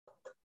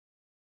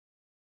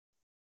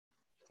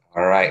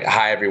All right.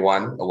 Hi,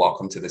 everyone.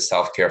 Welcome to the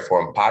Self Care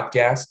Forum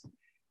podcast.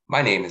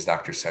 My name is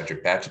Dr.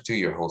 Cedric Batchatu,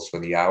 your host for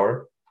the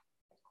hour.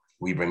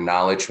 We bring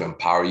knowledge to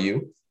empower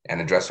you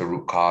and address the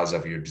root cause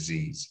of your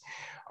disease.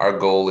 Our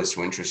goal is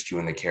to interest you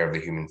in the care of the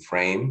human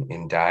frame,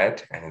 in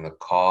diet, and in the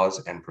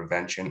cause and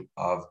prevention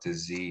of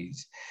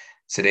disease.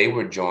 Today,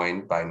 we're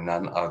joined by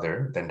none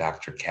other than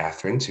Dr.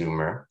 Catherine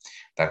Toomer.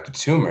 Dr.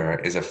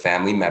 Toomer is a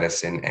family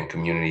medicine and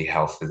community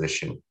health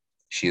physician.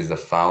 She is the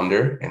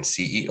founder and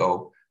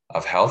CEO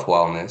of Health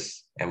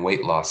Wellness and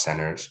Weight Loss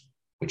Centers,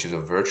 which is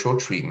a virtual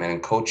treatment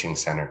and coaching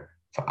center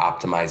for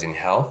optimizing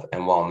health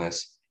and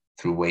wellness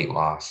through weight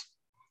loss.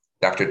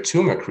 Dr.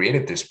 Toomer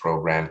created this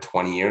program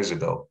 20 years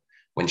ago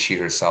when she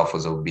herself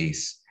was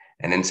obese,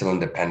 an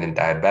insulin-dependent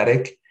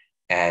diabetic,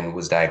 and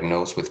was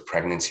diagnosed with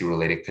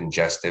pregnancy-related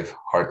congestive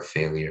heart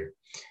failure.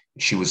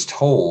 She was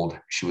told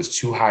she was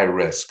too high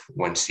risk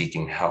when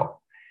seeking help.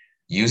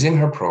 Using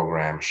her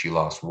program, she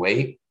lost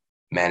weight,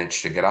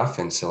 managed to get off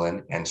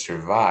insulin, and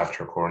survived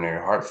her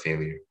coronary heart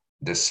failure,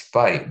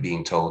 despite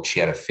being told she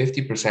had a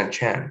 50%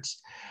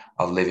 chance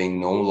of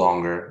living no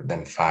longer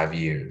than 5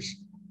 years.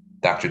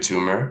 Dr.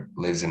 Toomer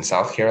lives in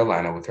South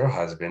Carolina with her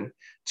husband,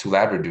 two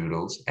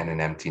Labradoodles, and an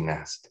empty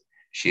nest.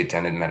 She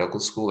attended medical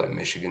school at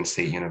Michigan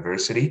State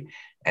University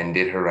and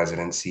did her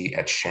residency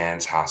at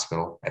Shands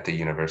Hospital at the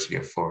University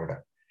of Florida.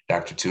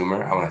 Dr.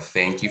 Toomer, I want to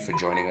thank you for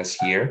joining us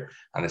here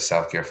on the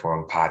Self Care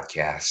Forum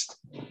podcast.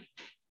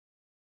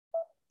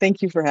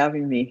 Thank you for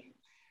having me.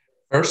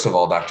 First of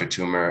all, Dr.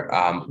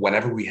 Toomer,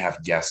 whenever we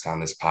have guests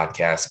on this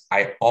podcast,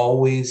 I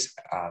always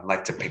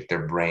like to pick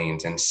their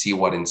brains and see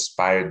what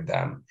inspired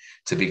them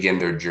to begin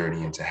their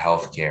journey into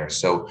healthcare.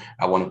 So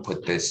I want to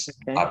put this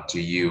up to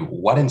you.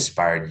 What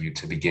inspired you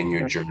to begin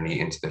your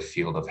journey into the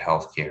field of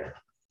healthcare?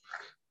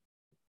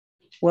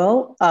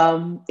 Well,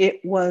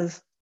 it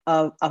was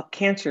a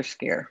cancer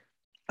scare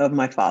of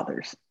my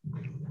father's.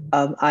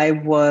 I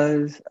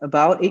was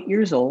about 8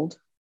 years old.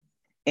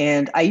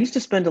 And I used to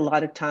spend a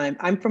lot of time.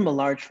 I'm from a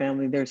large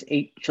family. There's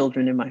 8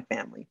 children in my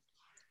family.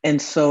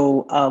 And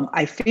so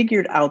I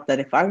figured out that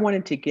if I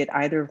wanted to get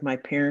either of my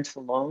parents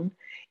alone,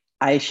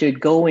 I should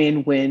go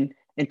in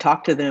and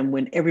talk to them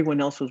when everyone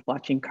else was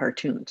watching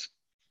cartoons.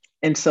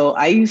 And so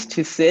I used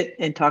to sit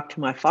and talk to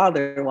my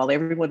father while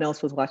everyone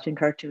else was watching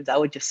cartoons. I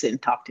would just sit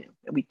and talk to him.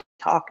 And we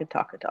talk and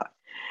talk and talk.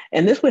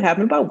 And this would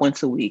happen about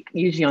once a week,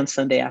 usually on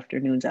Sunday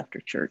afternoons after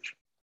church.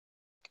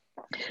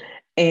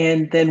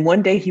 And then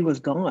one day he was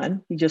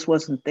gone. He just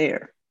wasn't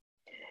there.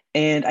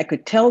 And I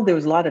could tell there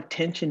was a lot of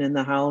tension in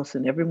the house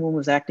and everyone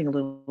was acting a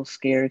little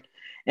scared.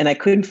 And I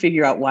couldn't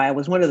figure out why. I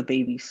was one of the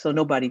babies, so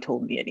nobody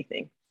told me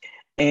anything.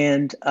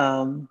 And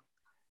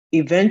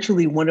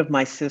eventually, one of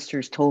my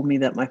sisters told me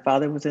that my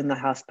father was in the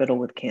hospital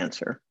with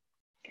cancer.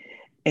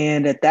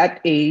 And at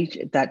that age,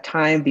 at that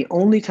time, the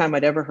only time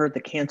I'd ever heard the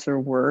cancer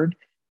word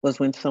was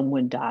when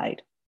someone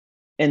died.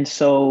 And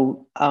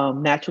so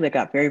naturally, I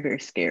got very, very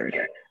scared.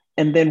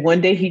 And then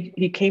one day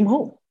he came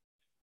home.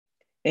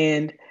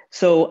 And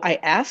so I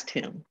asked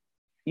him,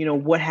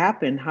 what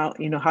happened? How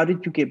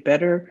did you get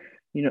better?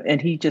 And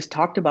he just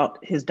talked about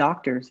his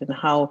doctors and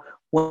how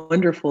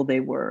wonderful they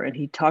were. And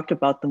he talked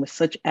about them with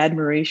such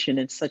admiration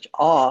and such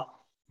awe.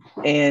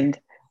 And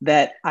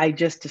that I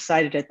just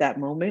decided at that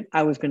moment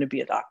I was going to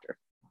be a doctor.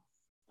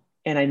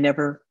 And I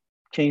never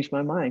changed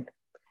my mind.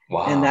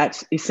 Wow. And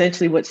that's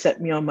essentially what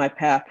set me on my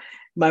path.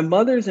 My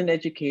mother's an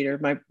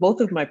educator. Both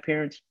of my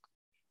parents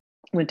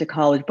went to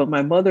college, but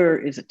my mother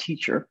is a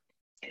teacher.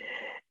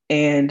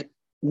 And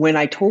when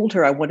I told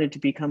her I wanted to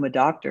become a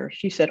doctor,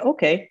 she said,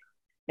 okay.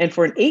 And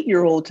for an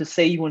 8-year-old to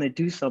say you want to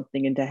do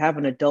something and to have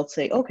an adult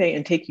say, okay,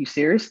 and take you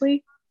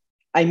seriously,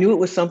 I knew it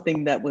was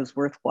something that was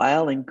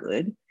worthwhile and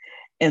good.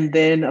 And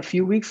then a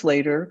few weeks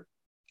later,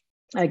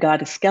 I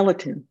got a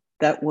skeleton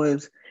that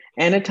was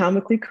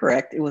anatomically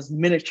correct. It was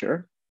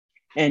miniature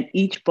and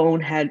each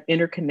bone had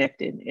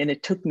interconnected. And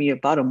it took me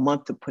about a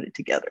month to put it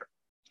together.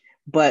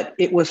 But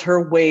it was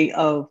her way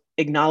of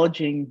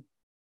acknowledging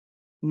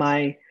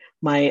my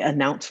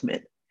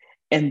announcement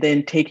and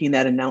then taking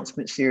that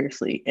announcement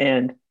seriously.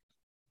 And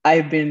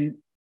I've been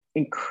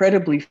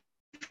incredibly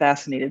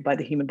fascinated by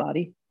the human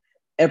body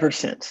ever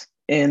since.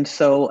 And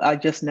so I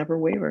just never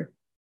wavered.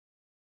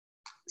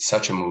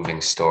 Such a moving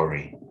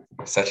story,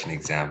 such an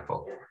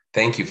example.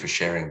 Thank you for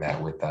sharing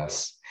that with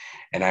us.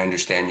 And I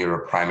understand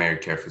you're a primary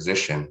care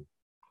physician.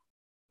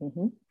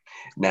 Mm-hmm.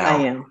 Now,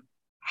 I am.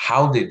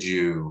 How did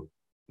you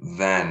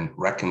then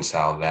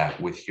reconcile that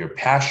with your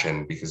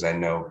passion? Because I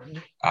know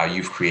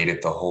you've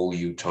created the Whole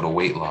You Total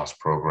Weight Loss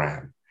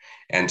program.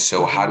 And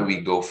so how do we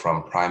go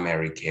from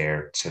primary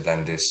care to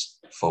then this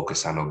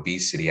focus on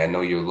obesity? I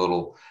know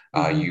you're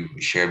you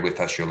shared with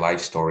us your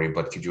life story,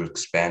 but could you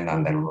expand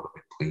on that a little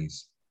bit,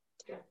 please?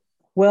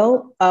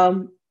 Well,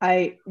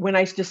 when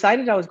I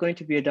decided I was going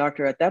to be a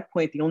doctor, at that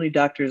point, the only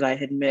doctors I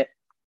had met,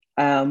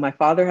 my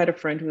father had a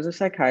friend who was a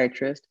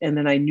psychiatrist, and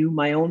then I knew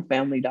my own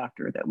family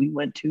doctor that we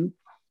went to.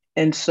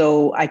 And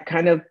so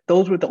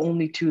those were the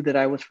only two that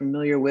I was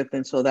familiar with.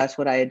 And so that's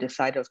what I had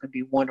decided I was going to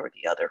be, one or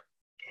the other.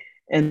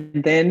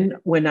 And then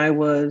when I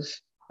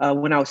was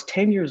when I was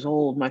 10 years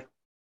old, my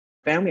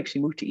family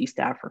actually moved to East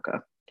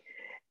Africa.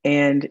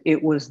 And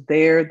it was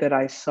there that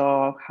I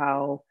saw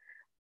how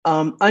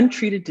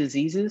untreated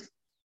diseases,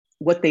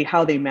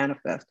 how they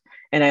manifest.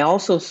 And I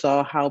also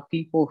saw how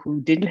people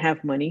who didn't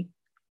have money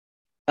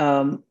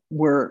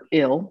were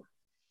ill,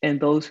 and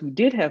those who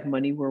did have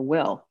money were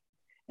well.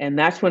 And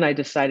that's when I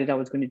decided I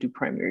was going to do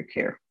primary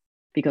care,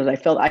 because I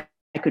felt I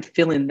could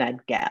fill in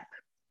that gap.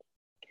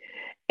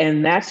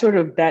 And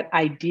that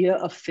idea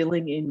of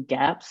filling in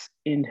gaps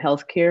in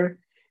healthcare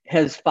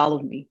has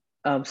followed me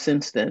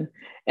since then.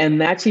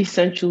 And that's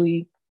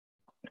essentially,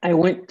 I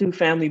went through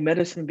family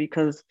medicine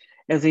because,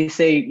 as they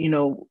say,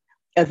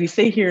 as we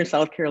say here in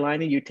South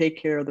Carolina, you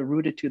take care of the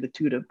rooted to the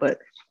tutor, but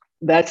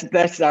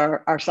that's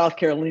our South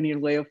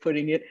Carolinian way of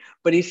putting it.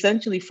 But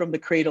essentially from the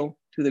cradle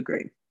to the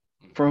grave,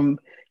 from,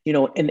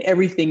 and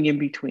everything in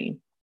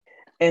between.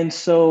 And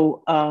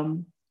so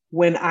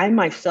when I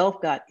myself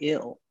got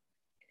ill,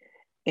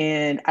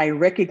 and I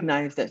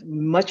recognized that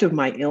much of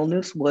my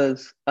illness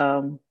was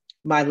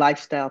my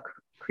lifestyle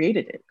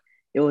created it.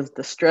 It was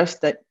the stress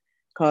that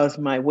caused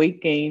my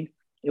weight gain.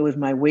 It was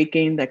my weight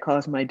gain that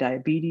caused my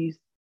diabetes.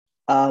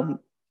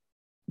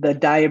 The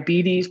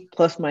diabetes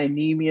plus my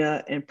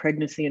anemia and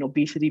pregnancy and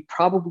obesity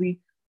probably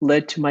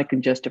led to my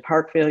congestive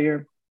heart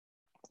failure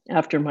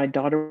after my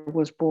daughter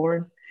was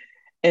born.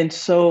 And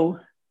so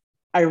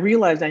I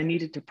realized I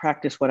needed to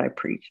practice what I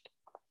preached.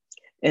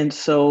 And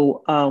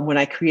so when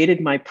I created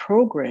my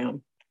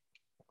program,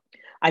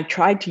 I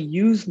tried to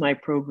use my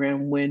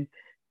program when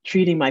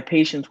treating my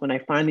patients when I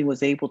finally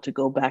was able to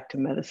go back to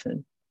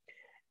medicine.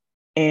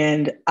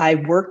 And I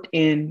worked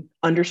in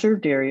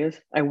underserved areas.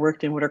 I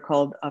worked in what are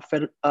called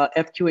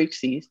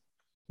FQHCs.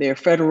 They're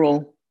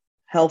federal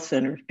health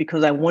centers,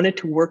 because I wanted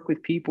to work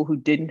with people who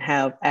didn't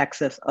have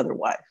access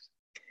otherwise.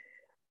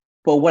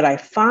 But what I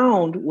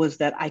found was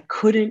that I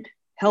couldn't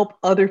help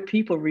other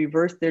people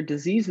reverse their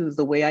diseases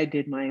the way I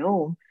did my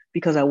own,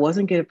 because I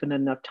wasn't given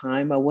enough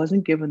time. I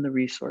wasn't given the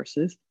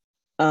resources.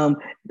 In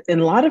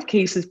a lot of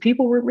cases,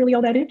 people weren't really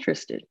all that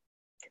interested.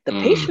 The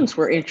patients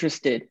were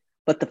interested,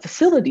 but the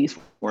facilities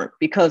weren't,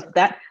 because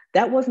that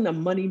wasn't a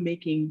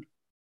money-making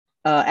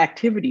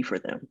activity for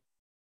them.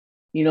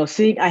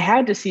 I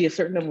had to see a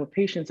certain number of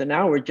patients an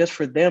hour just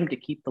for them to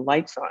keep the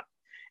lights on.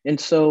 And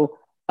so,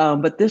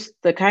 but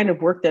the kind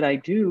of work that I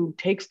do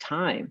takes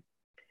time.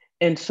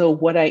 And so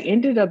what I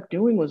ended up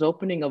doing was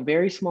opening a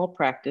very small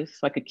practice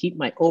so I could keep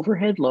my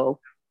overhead low,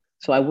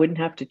 so I wouldn't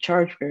have to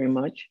charge very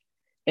much.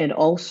 And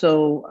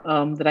also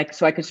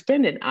so I could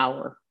spend an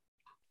hour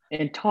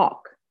and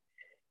talk.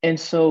 And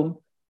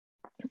so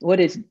what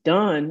it's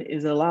done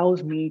is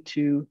allows me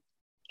to,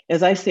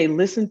 as I say,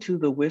 listen to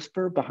the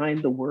whisper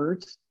behind the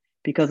words,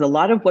 because a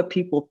lot of what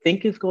people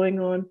think is going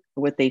on,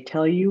 or what they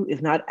tell you,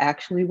 is not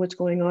actually what's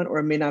going on, or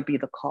it may not be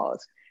the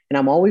cause. And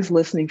I'm always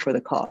listening for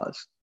the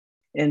cause.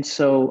 And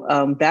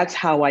so that's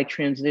how I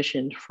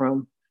transitioned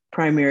from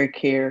primary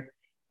care.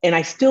 And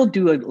I still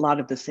do a lot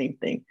of the same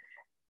thing.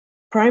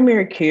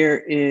 Primary care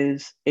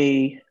is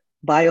a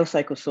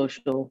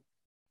biopsychosocial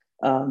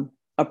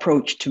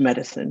approach to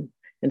medicine.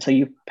 And so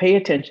you pay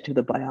attention to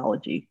the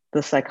biology,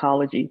 the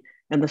psychology,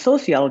 and the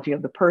sociology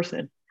of the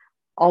person.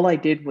 All I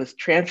did was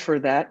transfer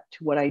that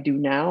to what I do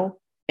now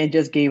and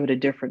just gave it a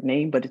different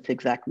name, but it's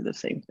exactly the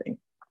same thing.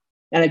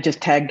 And I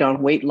just tagged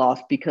on weight loss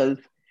because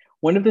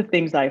one of the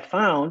things I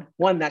found,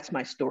 that's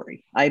my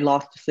story. I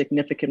lost a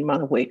significant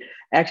amount of weight.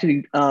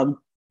 Actually,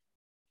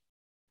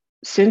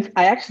 since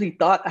I actually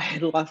thought I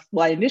had lost,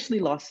 I initially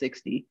lost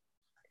 60.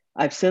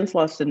 I've since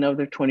lost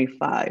another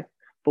 25.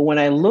 But when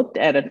I looked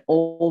at an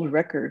old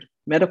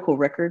medical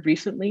record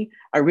recently,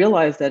 I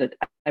realized that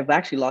I've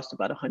actually lost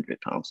about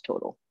 100 pounds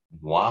total.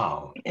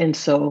 Wow. And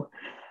so,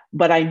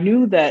 but I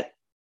knew that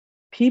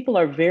people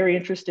are very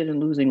interested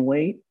in losing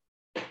weight.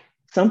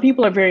 Some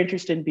people are very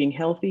interested in being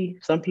healthy.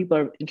 Some people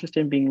are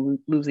interested in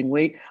losing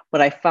weight.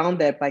 But I found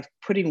that by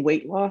putting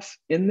weight loss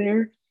in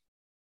there,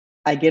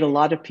 I get a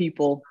lot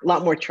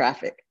more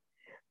traffic.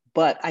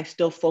 But I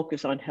still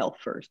focus on health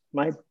first.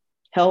 My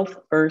health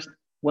first,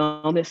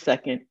 wellness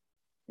second,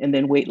 and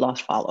then weight loss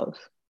follows.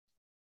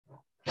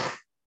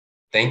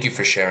 Thank you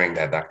for sharing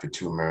that, Dr.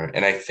 Toomer.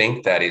 And I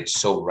think that it's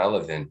so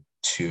relevant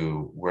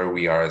to where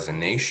we are as a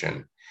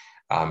nation.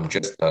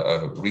 Just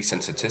a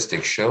recent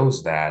statistic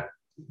shows that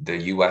the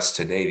US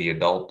today, the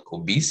adult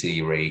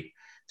obesity rate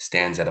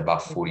stands at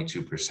about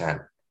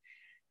 42%.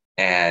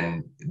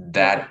 And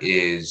that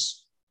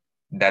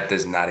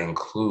does not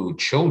include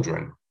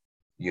children.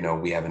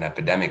 We have an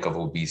epidemic of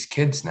obese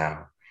kids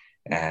now,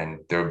 and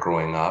they're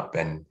growing up,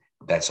 and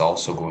that's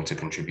also going to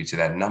contribute to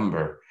that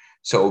number.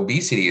 So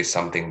obesity is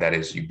something that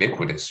is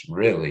ubiquitous,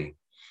 really.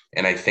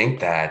 And I think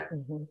that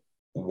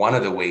one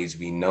of the ways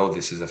we know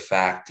this is a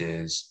fact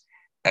is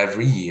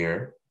every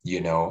year,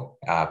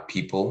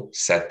 people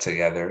set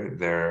together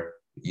their,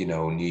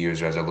 New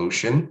Year's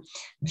resolution,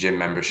 gym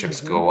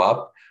memberships go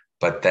up,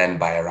 but then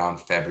by around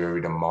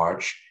February to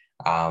March,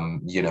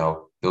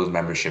 those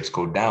memberships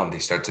go down. They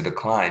start to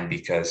decline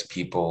because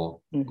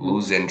people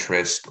lose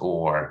interest,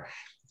 or,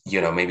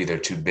 maybe they're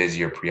too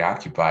busy or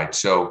preoccupied.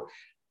 So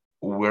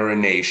we're a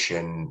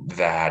nation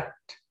that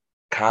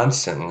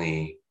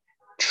constantly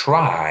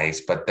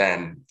tries, but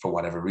then for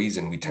whatever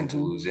reason, we tend to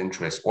lose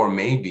interest, or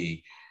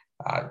maybe,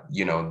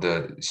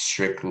 the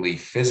strictly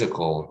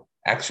physical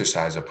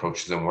exercise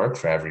approach doesn't work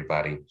for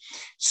everybody.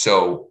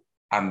 So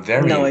I'm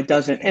very No, it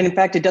doesn't. And interested. in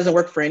fact, it doesn't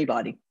work for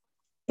anybody.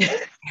 To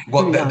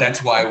Well, be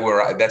honest.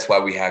 that's why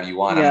we have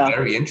you on. I'm Yeah.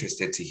 very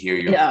interested to hear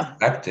your Yeah.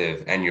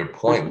 perspective and your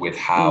point with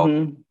how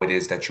Mm-hmm. it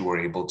is that you were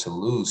able to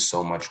lose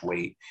so much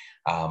weight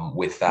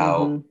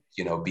without,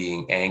 Mm-hmm.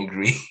 being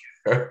angry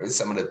or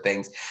some of the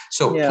things.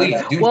 So Yeah.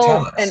 please do tell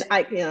Well, us.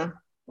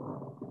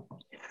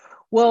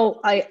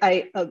 well,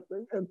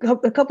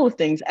 a couple of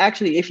things.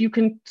 Actually, if you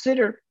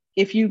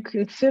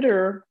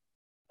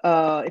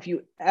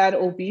add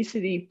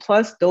obesity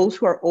plus those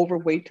who are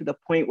overweight to the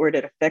point where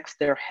it affects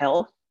their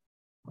health,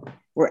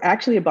 we're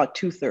actually about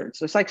 2/3.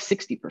 So it's like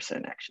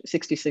 60%, actually,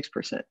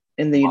 66%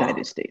 in the Wow.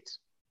 United States.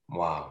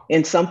 Wow.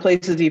 In some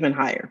places, even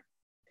higher.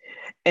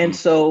 And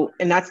so,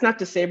 and that's not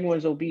to say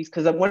everyone's obese,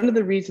 because one of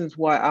the reasons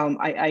why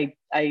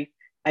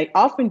I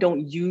often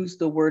don't use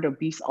the word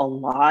obese a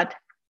lot,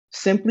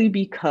 simply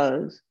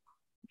because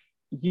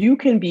you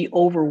can be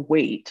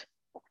overweight,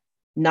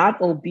 not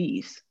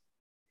obese.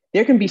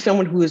 There can be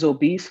someone who is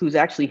obese who's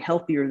actually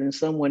healthier than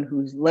someone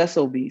who's less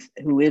obese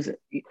who isn't.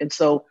 And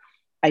so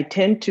I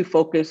tend to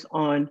focus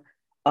on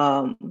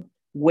um,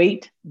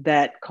 weight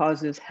that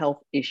causes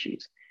health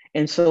issues.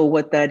 And so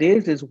what that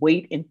is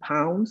weight in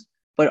pounds,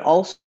 but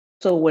also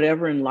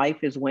whatever in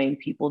life is weighing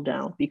people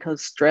down,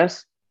 because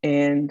stress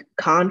and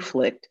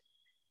conflict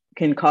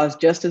can cause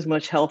just as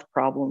much health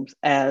problems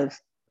as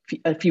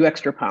a few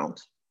extra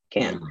pounds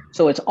can. Mm.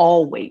 So it's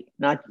all weight,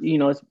 not,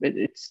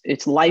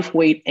 it's life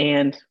weight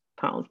and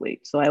pound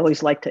weight. So I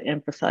always like to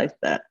emphasize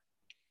that.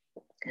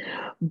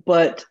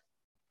 But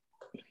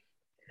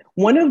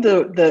one of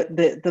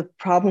the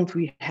problems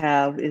we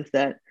have is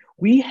that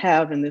we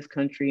have in this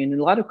country and in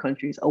a lot of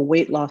countries a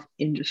weight loss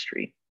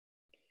industry.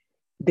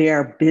 They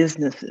are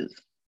businesses.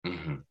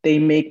 Mm-hmm. They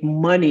make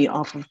money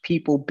off of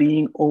people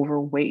being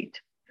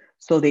overweight.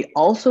 So they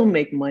also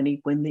make money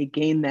when they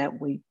gain that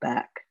weight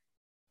back.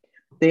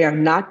 They are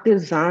not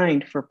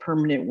designed for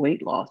permanent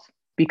weight loss,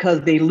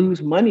 because they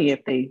lose money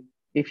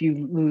if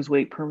you lose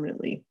weight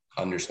permanently.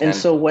 And Understand.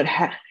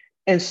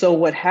 so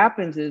what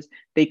happens is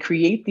they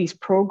create these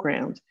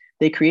programs,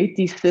 they create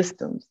these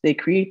systems, they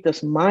create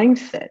this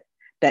mindset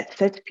that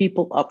sets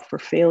people up for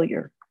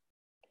failure.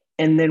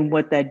 And then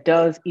what that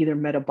does, either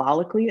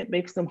metabolically, it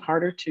makes them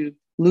harder to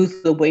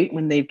lose the weight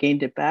when they've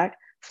gained it back.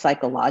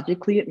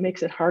 Psychologically, it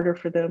makes it harder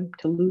for them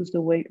to lose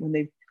the weight when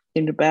they've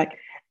gained it back.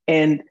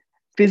 And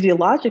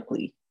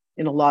physiologically,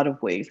 in a lot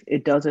of ways,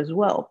 it does as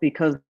well,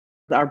 because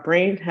our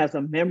brain has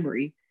a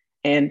memory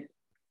and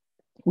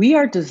we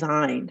are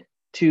designed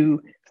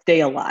to stay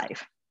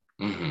alive.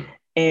 Mm-hmm.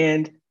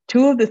 And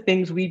two of the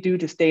things we do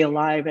to stay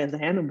alive as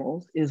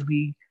animals is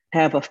we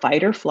have a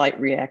fight or flight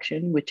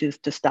reaction, which is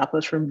to stop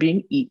us from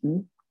being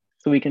eaten.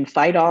 So we can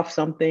fight off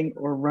something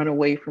or run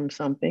away from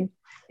something.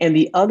 And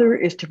the other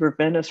is to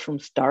prevent us from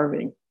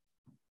starving.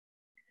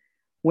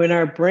 When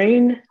our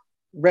brain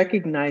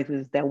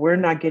recognizes that we're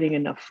not getting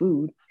enough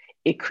food,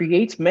 it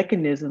creates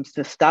mechanisms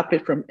to stop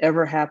it from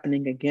ever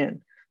happening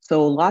again.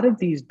 So a lot of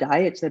these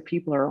diets that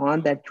people are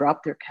on that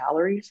drop their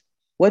calories,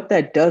 what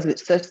that does, it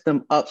sets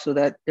them up so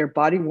that their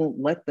body won't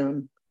let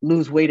them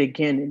lose weight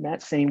again in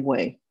that same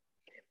way.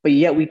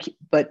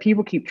 But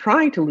people keep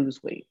trying to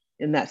lose weight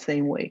in that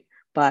same way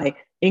by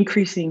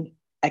increasing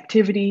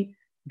activity,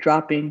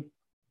 dropping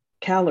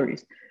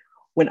calories.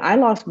 When I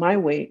lost my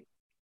weight,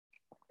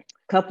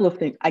 a couple of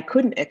things. I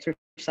couldn't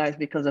exercise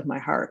because of my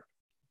heart.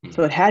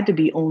 So it had to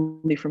be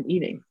only from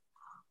eating.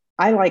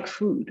 I like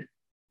food,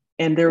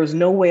 and there was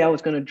no way I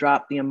was going to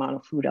drop the amount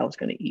of food I was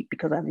going to eat,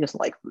 because I just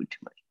like food too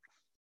much.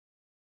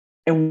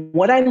 And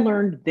what I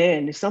learned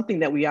then is something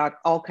that we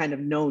all kind of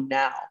know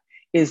now,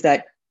 is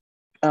that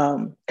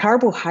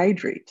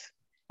carbohydrates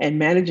and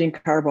managing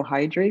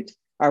carbohydrates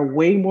are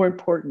way more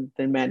important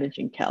than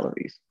managing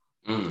calories.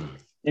 Mm.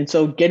 And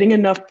so getting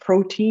enough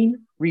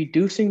protein,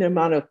 reducing the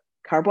amount of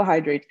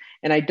carbohydrates,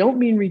 and I don't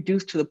mean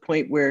reduce to the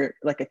point where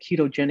like a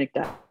ketogenic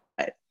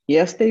diet.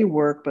 Yes, they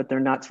work, but they're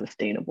not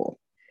sustainable.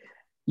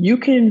 You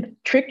can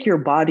trick your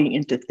body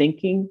into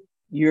thinking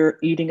you're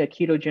eating a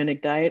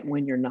ketogenic diet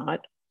when you're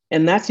not.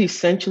 And that's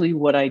essentially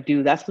what I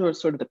do. That's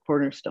sort of the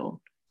cornerstone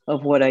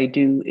of what I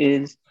do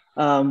is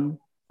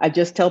I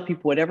just tell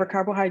people whatever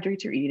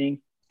carbohydrates you're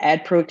eating,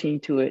 add protein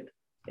to it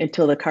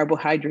until the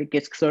carbohydrate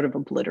gets sort of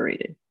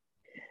obliterated.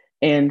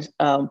 And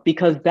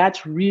because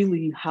that's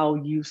really how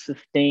you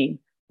sustain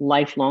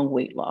lifelong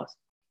weight loss.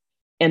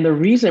 And the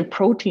reason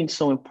protein's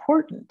so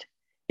important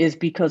is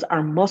because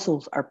our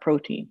muscles are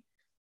protein.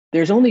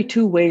 There's only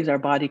two ways our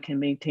body can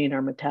maintain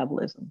our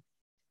metabolism: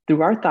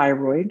 through our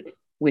thyroid,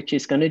 which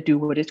is going to do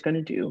what it's going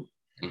to do,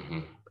 Mm-hmm.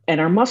 and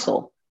our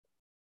muscle.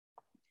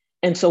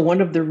 And so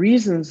one of the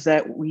reasons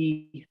that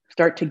we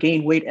start to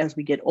gain weight as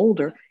we get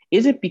older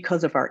isn't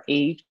because of our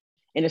age.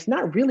 And it's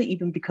not really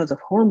even because of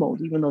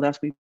hormones, even though that's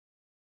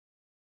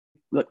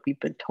what we've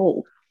been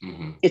told.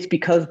 Mm-hmm. It's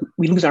because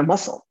we lose our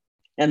muscle.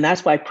 And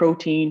that's why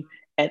protein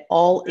at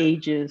all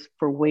ages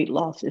for weight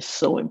loss is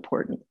so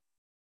important.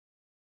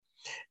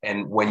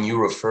 And when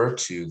you refer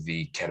to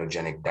the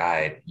ketogenic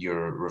diet,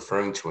 you're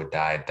referring to a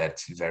diet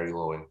that's very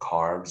low in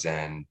carbs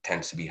and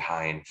tends to be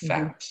high in Mm-hmm.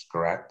 fats,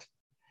 correct?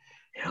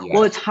 Well,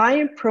 Yes. it's high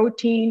in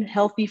protein,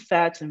 healthy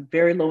fats, and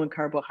very low in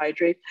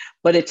carbohydrates,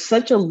 but it's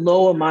such a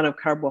low amount of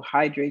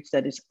carbohydrates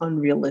that it's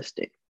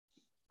unrealistic.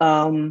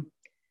 Um,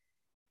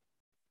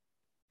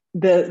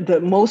 the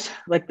most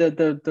like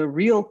the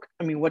real,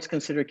 I mean, what's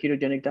considered a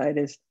ketogenic diet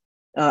is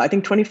I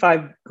think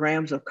 25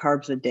 grams of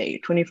carbs a day,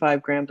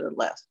 25 grams or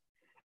less.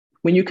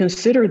 When you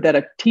consider that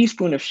a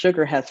teaspoon of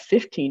sugar has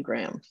 15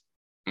 grams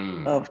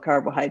Mm, of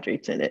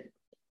carbohydrates in it,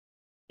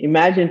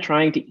 imagine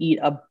trying to eat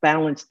a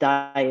balanced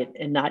diet and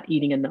not eating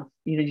enough. You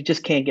know, you just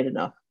can't get enough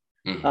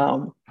mhm,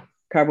 um,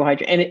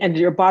 carbohydrate, and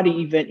your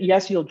body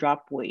yes, you'll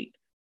drop weight,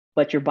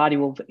 but your body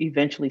will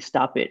eventually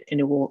stop it,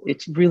 and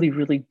it's really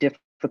really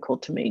difficult to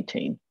maintain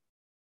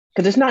because it's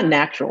not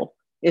natural.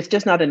 It's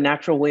just not a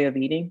natural way of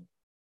eating.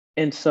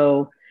 And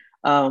so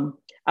I'm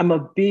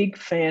a big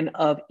fan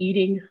of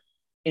eating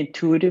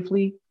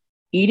intuitively,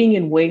 eating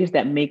in ways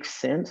that make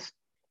sense.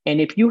 And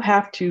if you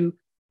have to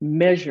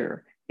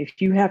measure,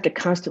 if you have to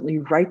constantly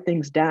write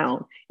things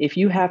down, if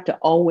you have to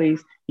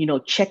always,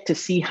 check to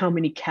see how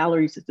many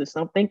calories is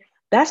something,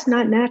 that's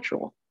not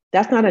natural.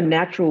 That's not a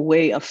natural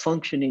way of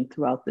functioning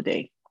throughout the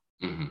day.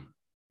 mhm.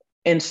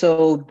 And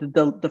so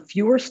the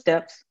fewer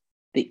steps,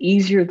 the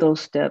easier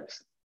those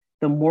steps,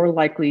 the more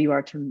likely you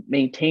are to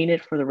maintain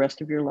it for the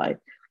rest of your life.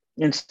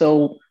 And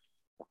so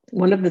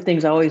one of the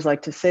things I always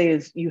like to say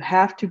is you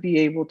have to be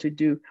able to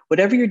do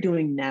whatever you're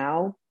doing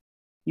now,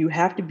 you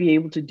have to be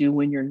able to do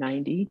when you're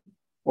 90,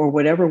 or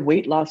whatever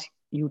weight loss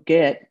you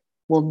get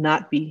will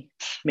not be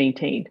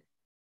maintained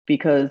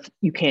because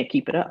you can't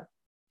keep it up.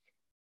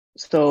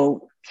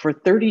 So for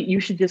 30, you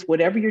should just,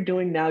 whatever you're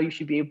doing now, you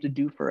should be able to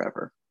do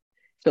forever.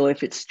 So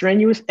if it's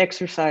strenuous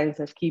exercise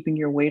that's keeping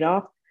your weight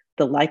off,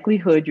 the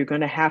likelihood you're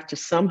going to have to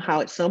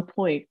somehow at some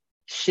point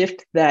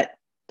shift that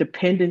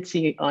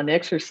dependency on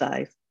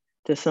exercise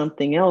to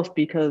something else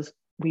because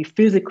we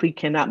physically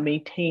cannot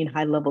maintain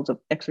high levels of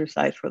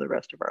exercise for the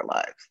rest of our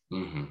lives.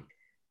 Mhm.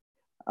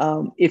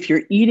 If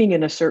you're eating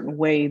in a certain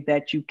way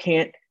that you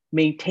can't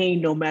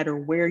maintain no matter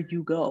where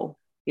you go,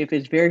 if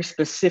it's very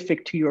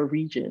specific to your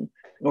region,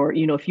 or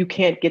if you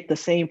can't get the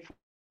same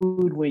food when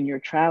you're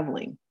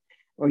traveling,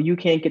 or you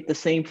can't get the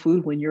same food when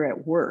you're at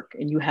work and you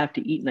have to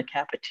eat in the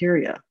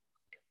cafeteria,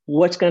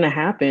 what's going to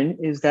happen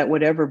is that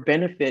whatever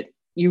benefit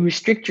you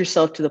restrict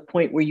yourself to the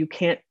point where you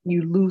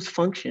lose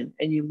function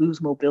and you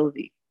lose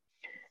mobility.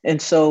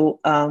 And so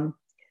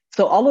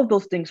all of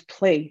those things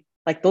play,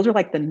 like those are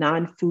like the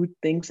non-food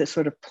things that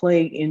sort of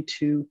play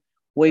into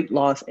weight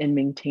loss and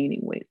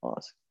maintaining weight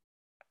loss.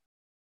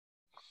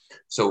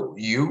 So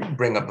you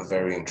bring up a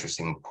very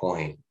interesting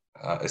point.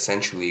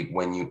 Essentially,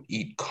 when you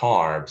eat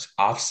carbs,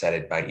 offset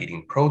it by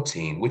eating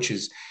protein, which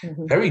is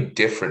Mm-hmm. very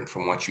different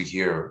from what you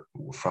hear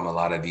from a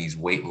lot of these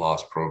weight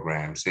loss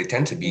programs. They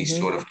tend to be Mm-hmm.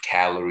 sort of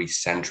calorie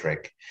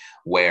centric,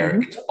 where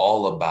Mm-hmm. it's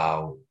all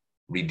about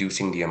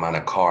reducing the amount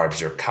of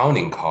carbs or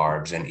counting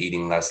carbs and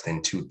eating less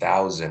than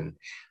 2,000.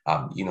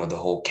 The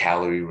whole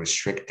calorie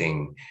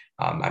restricting.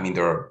 I mean,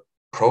 there are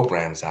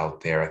programs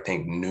out there. I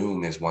think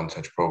Noom is one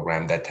such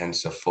program that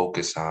tends to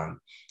focus on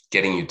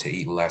getting you to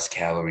eat less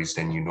calories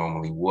than you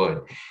normally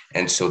would.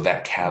 And so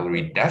that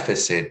calorie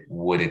deficit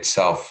would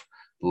itself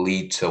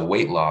lead to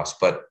weight loss.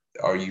 But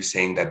are you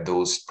saying that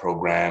those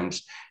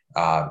programs,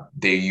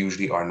 they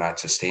usually are not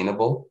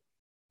sustainable?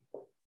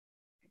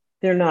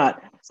 They're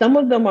not. Some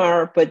of them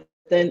are, but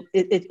then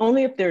it's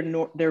only if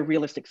they're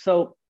realistic.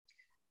 So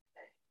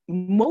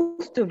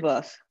most of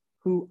us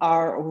who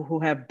are or who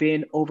have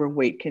been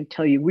overweight can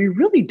tell you we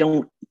really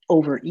don't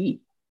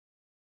overeat.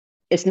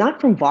 It's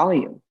not from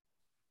volume.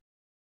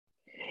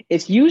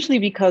 It's usually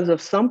because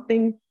of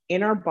something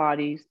in our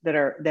bodies that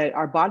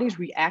our bodies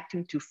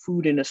reacting to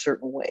food in a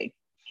certain way.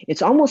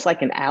 It's almost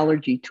like an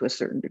allergy to a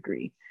certain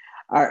degree.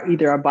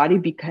 Either our body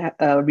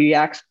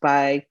reacts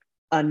by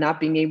not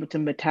being able to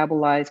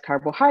metabolize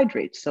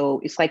carbohydrates.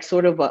 So it's like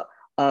sort of a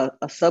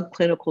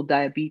subclinical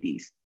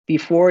diabetes.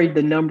 Before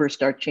the numbers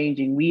start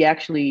changing, we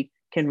actually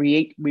can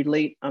react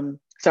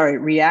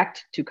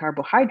to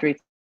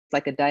carbohydrates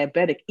like a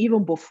diabetic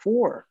even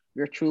before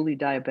you're truly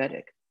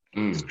diabetic.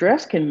 Mm,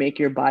 Stress can make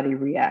your body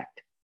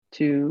react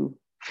to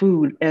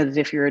food as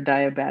if you're a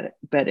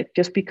diabetic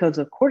just because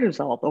of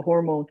cortisol, the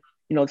hormone,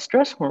 the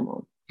stress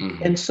hormone.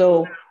 And mhm,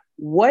 so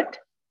what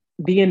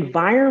the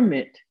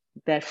environment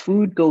that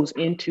food goes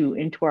into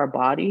our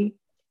body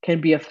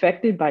can be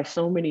affected by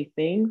so many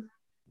things,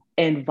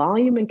 and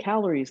volume and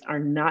calories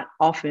are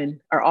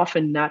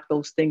often not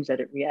those things that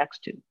it reacts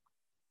to.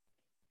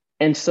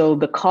 And so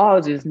the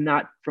cause is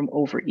not from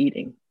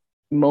overeating.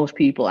 Most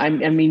people, I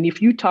mean,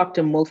 if you talk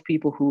to most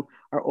people who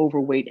are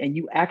overweight and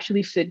you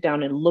actually sit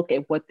down and look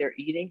at what they're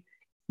eating,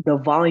 the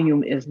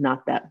volume is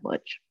not that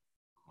much.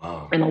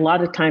 wow. And a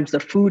lot of times the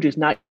food is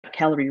not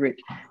calorie rich.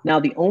 Now, the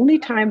only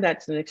time that's an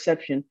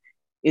exception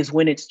is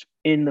when it's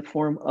in the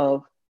form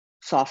of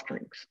soft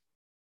drinks.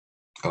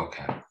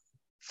 Okay.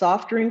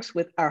 Soft drinks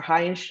with are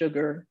high in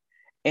sugar,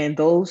 and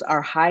those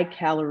are high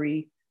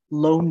calorie,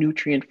 low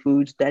nutrient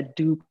foods that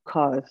do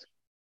cause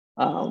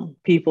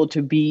people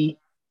to be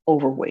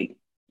overweight.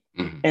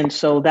 Mm-hmm. And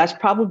so that's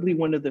probably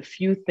one of the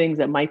few things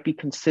that might be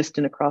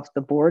consistent across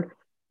the board.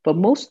 But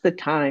most of the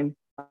time,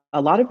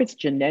 a lot of it's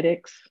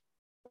genetics,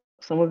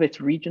 some of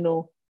it's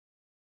regional,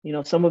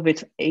 some of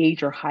it's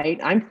age or height.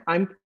 I'm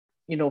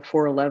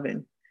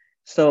 4'11".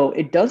 So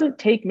it doesn't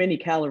take many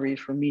calories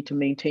for me to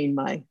maintain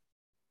my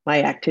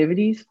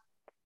activities.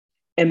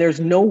 And there's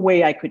no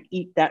way I could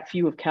eat that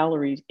few of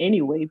calories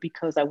anyway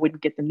because I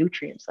wouldn't get the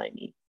nutrients I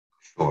need.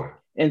 Sure.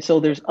 And so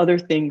there's other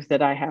things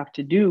that I have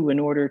to do in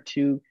order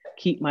to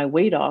keep my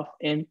weight off.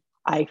 And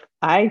I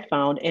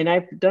found, and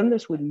I've done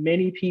this with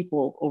many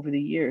people over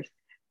the years,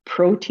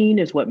 protein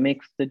is what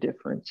makes the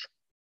difference.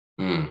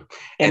 Mm.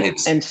 And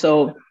And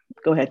so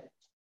go ahead.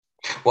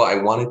 well, I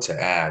wanted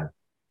to add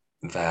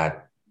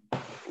that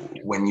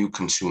when you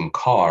consume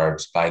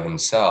carbs by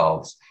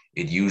themselves,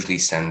 it usually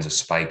sends a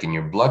spike in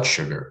your blood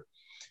sugar,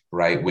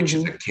 right? Which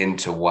is Mm-hmm. akin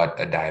to what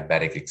a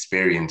diabetic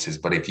experiences.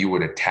 But if you were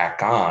to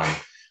tack on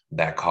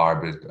that carb,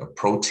 a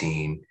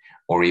protein,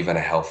 or even a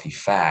healthy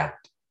fat,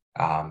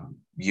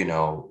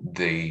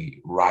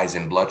 the rise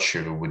in blood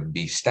sugar would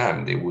be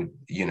stemmed. It would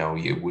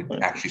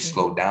actually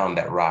slow down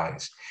that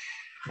rise.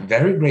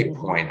 Very great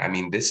Mm-hmm. point. I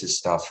mean, this is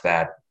stuff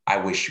that I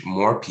wish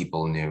more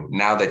people knew.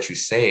 Now that you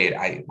say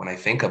it, when I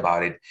think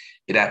about it,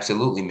 it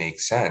absolutely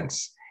makes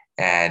sense.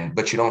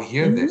 But you don't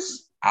hear Mm-hmm.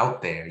 this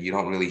out there. You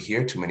don't really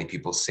hear too many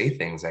people say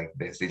things like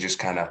this. They just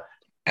kind of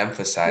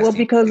emphasize Well, the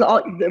because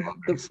all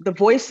the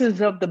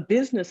voices of the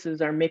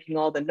businesses are making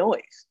all the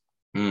noise.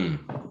 mm,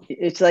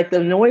 It's like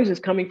the noise is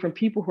coming from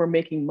people who are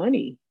making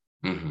money.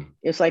 mm-hmm,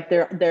 It's like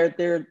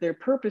their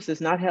purpose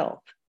is not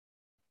health.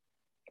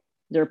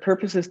 Their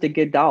purpose is to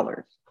get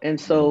dollars. And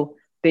mm-hmm. so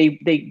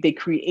they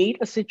create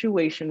a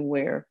situation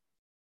where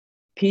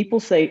people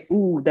say,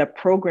 ooh, that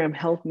program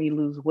helped me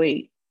lose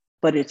weight,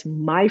 but it's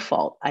my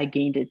fault I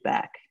gained it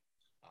back.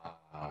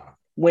 Uh,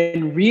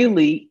 When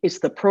really it's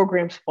the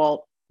program's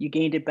fault you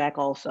gained it back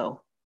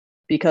also,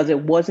 because it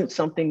wasn't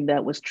something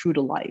that was true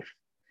to life.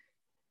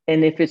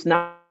 And if it's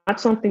not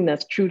something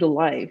that's true to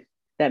life,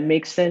 that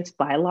makes sense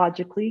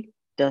biologically,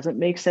 doesn't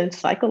make sense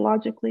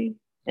psychologically,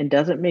 and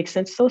doesn't make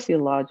sense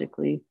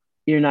sociologically,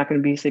 you're not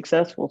going to be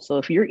successful. So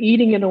if you're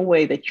eating in a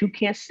way that you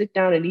can't sit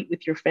down and eat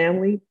with your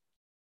family,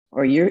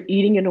 or you're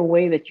eating in a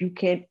way that you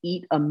can't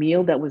eat a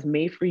meal that was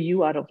made for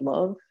you out of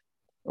love,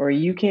 or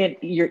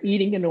you're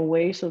eating in a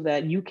way so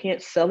that you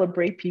can't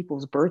celebrate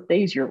people's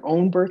birthdays, your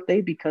own birthday,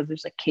 because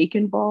there's a cake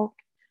involved,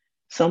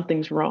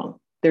 something's wrong.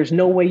 There's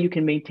no way you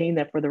can maintain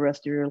that for the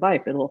rest of your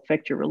life. It'll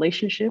affect your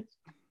relationships,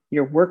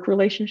 your work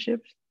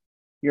relationships,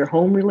 your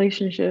home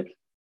relationships.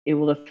 It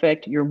will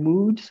affect your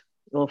moods.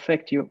 It will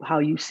affect how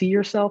you see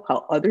yourself,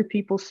 how other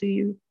people see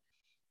you.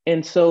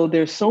 And so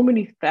there's so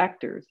many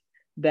factors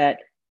that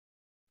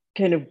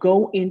kind of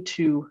go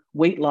into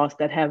weight loss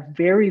that have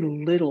very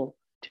little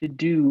to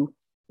do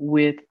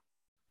with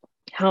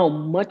how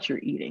much you're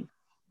eating,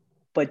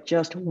 but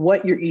just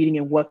what you're eating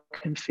and what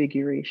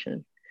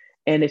configuration.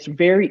 And it's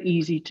very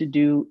easy to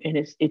do, and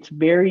it's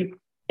very.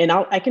 And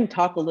I can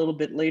talk a little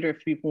bit later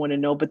if people want to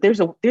know. But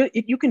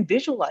you can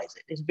visualize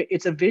it.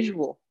 It's a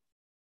visual.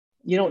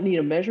 You don't need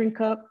a measuring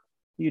cup.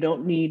 You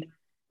don't need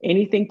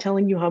anything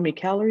telling you how many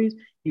calories.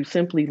 You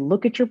simply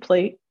look at your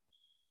plate,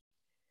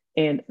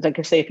 and like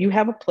I say, if you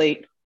have a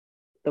plate,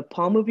 the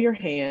palm of your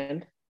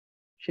hand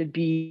should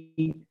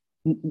be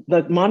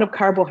the amount of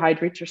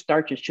carbohydrates or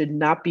starches should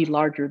not be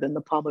larger than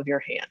the palm of your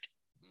hand.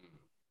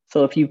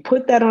 So if you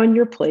put that on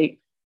your plate,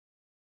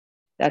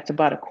 that's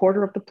about a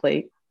quarter of the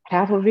plate.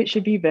 Half of it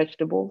should be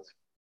vegetables,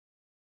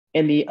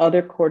 and the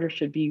other quarter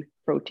should be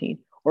protein,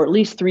 or at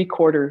least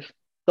 3/4.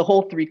 The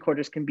whole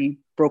 3/4 can be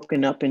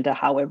broken up into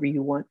however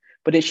you want,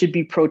 but it should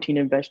be protein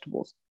and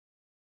vegetables.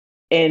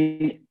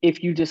 And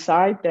if you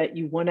decide that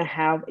you want to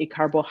have a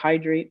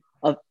carbohydrate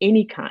of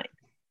any kind,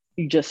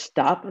 you just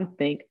stop and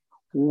think,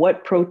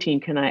 what protein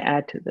can I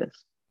add to this?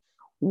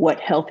 What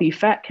healthy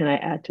fat can I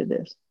add to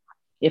this?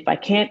 If I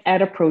can't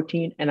add a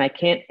protein and I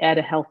can't add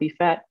a healthy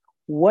fat,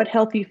 what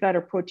healthy fat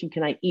or protein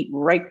can I eat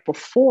right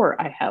before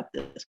I have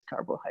this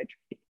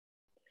carbohydrate?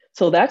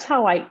 So that's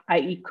how I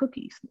eat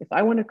cookies. If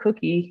I want a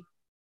cookie,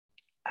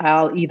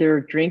 I'll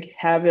either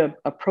have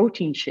a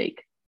protein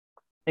shake,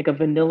 like a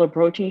vanilla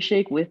protein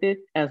shake with it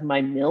as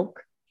my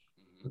milk,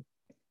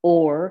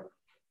 or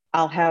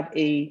I'll have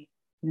a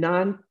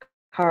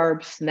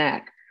non-carb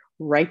snack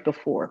right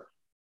before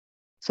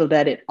so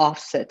that it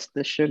offsets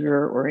the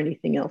sugar or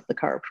anything else, the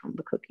carb from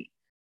the cookie.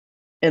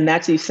 And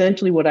that's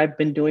essentially what I've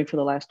been doing for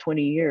the last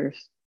 20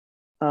 years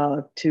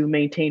to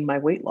maintain my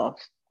weight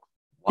loss.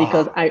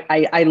 Because wow.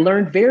 I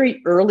learned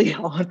very early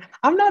on,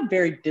 I'm not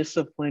very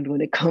disciplined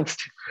when it comes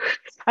to,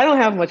 I don't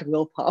have much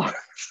willpower.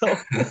 So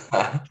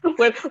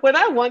when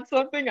I want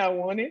something, I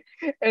want it.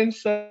 And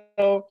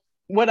so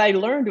what I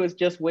learned was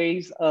just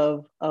ways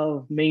of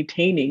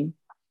maintaining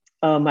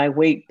my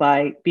weight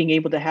by being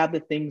able to have the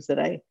things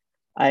that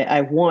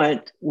I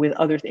want with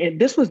others. And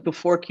this was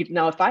before keto.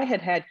 Now, if I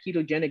had had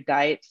ketogenic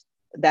diets,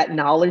 that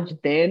knowledge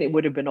then, it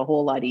would have been a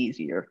whole lot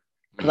easier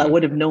because I Mhm.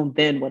 would have known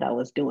then what I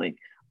was doing.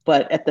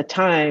 But at the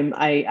time,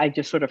 I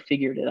just sort of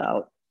figured it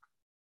out.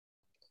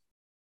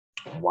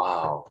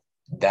 Wow,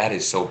 that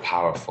is so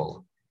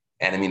powerful.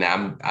 And I mean,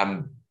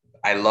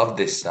 I love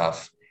this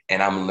stuff,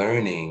 and I'm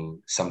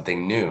learning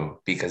something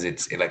new because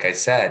it's like I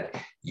said,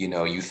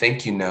 you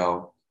think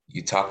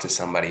you talk to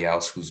somebody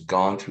else who's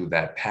gone through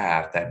that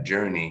path, that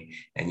journey,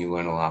 and you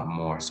learn a lot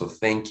more. So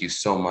thank you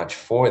so much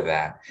for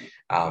that,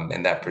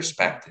 and that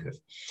perspective.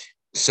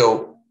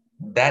 So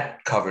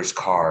that covers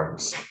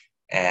carbs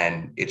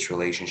and its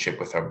relationship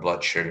with our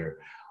blood sugar.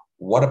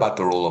 What about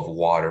the role of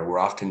water? We're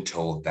often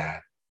told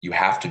that you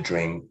have to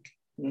drink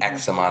Mhm.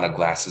 X amount of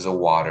glasses of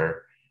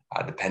water,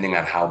 depending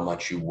on how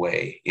much you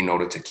weigh, in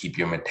order to keep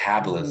your Mhm.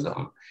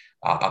 metabolism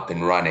up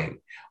and running.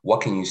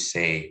 What can you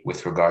say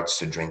with regards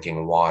to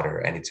drinking water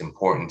and its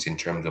importance in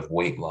terms of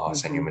weight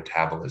loss and your Mhm.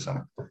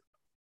 metabolism?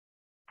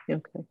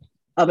 Okay.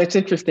 It's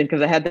interesting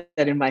because I had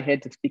that in my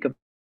head to speak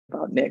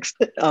about next.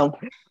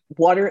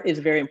 Water is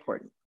very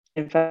important.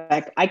 In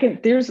fact,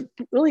 there's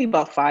really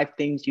about 5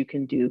 things you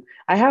can do.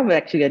 I have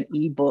actually an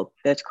ebook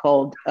that's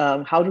called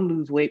How to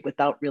Lose Weight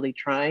Without Really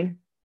Trying.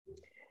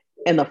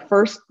 And the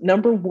first,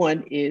 number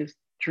one, is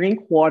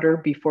drink water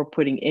before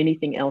putting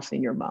anything else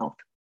in your mouth.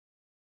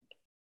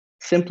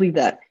 Simply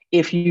that.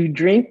 If you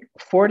drink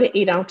 4 to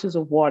 8 ounces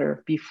of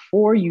water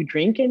before you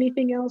drink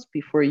anything else,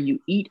 before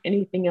you eat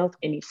anything else,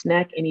 any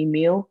snack, any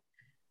meal,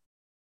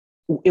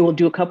 it will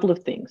do a couple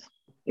of things.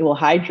 It will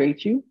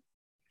hydrate you.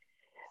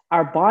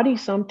 Our body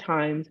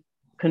sometimes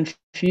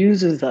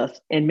confuses us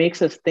and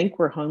makes us think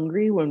we're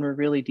hungry when we're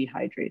really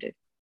dehydrated.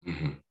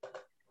 Mm-hmm.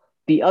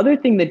 The other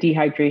thing that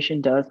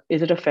dehydration does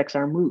is it affects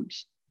our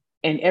moods.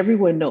 And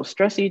everyone knows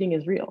stress eating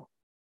is real.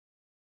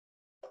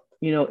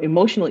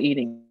 Emotional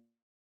eating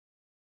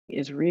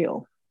is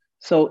real.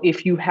 So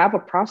if you have a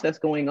process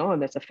going on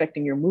that's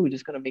affecting your mood,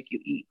 it's going to make you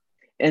eat.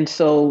 And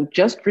so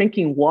just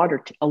drinking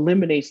water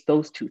eliminates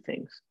those two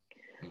things.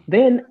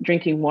 Then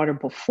drinking water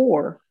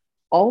before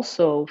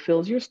also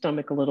fills your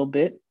stomach a little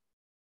bit.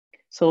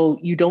 So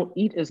you don't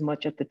eat as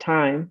much at the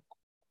time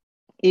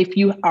if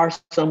you are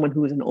someone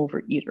who is an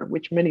overeater,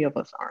 which many of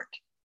us aren't.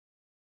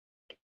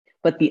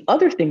 But the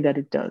other thing that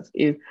it does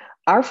is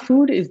our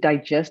food is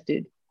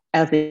digested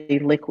as a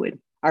liquid.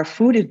 Our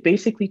food is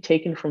basically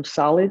taken from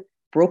solid,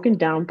 broken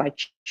down by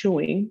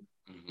chewing.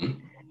 Mm-hmm.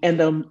 And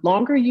the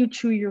longer you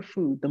chew your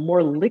food, the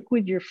more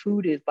liquid your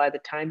food is by the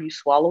time you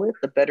swallow it,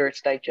 the better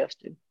it's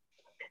digested.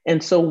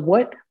 And so,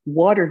 what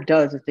water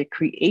does is it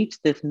creates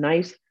this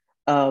nice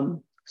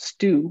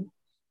stew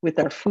with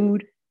our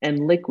food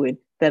and liquid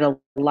that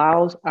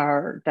allows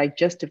our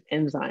digestive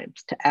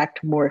enzymes to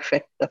act more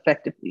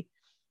effectively.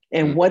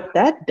 And what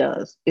that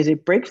does is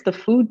it breaks the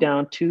food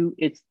down to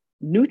its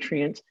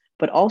nutrients,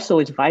 but also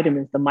its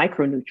vitamins, the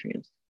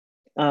micronutrients,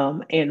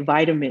 and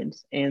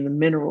vitamins and the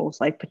minerals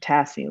like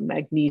potassium,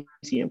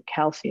 magnesium,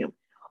 calcium.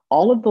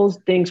 All of those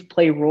things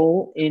play a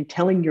role in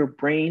telling your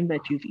brain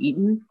that you've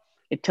eaten.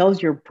 It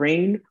tells your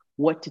brain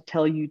what to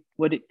tell you,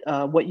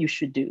 what you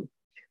should do.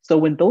 So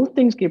when those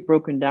things get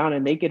broken down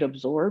and they get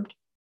absorbed,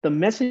 the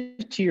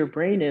message to your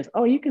brain is,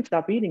 "Oh, you can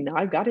stop eating now.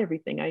 I've got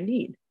everything I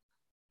need."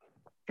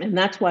 And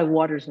that's why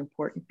water is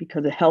important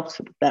because it helps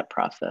with that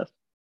process.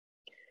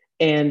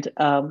 And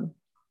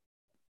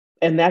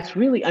and that's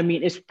really, I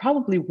mean, it's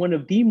probably one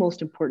of the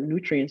most important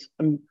nutrients,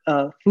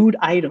 food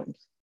items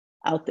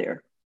out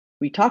there.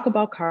 We talk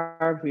about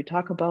carbs, we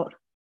talk about,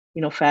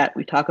 fat,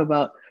 we talk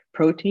about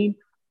protein.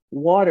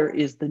 Water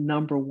is the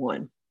number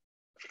one,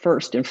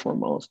 first and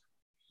foremost.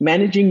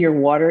 Managing your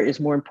water is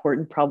more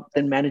important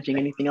than managing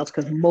anything else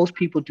because most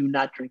people do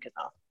not drink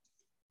enough.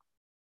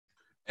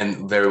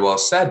 And very well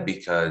said,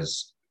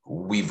 because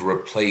we've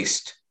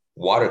replaced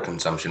water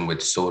consumption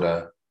with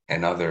soda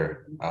and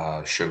other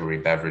sugary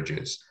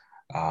beverages.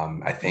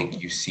 I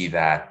think you see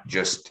that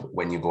just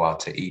when you go out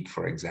to eat,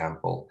 for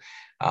example.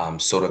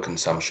 Soda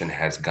consumption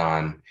has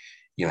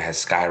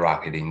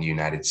skyrocketed in the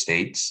United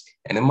States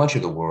and in much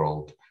of the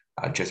world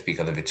just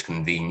because of its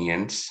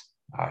convenience.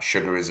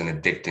 Sugar is an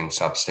addicting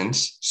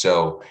substance.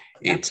 So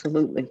it's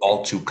Absolutely.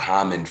 all too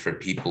common for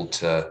people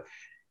to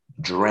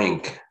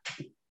drink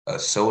a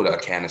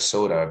can of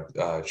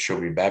soda,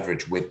 sugary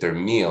beverage with their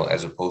meal,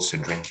 as opposed to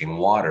drinking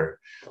water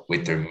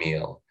with their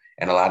meal.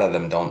 And a lot of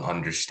them don't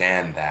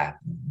understand that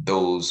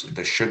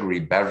the sugary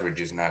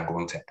beverage is not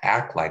going to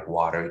act like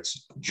water.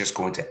 It's just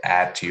going to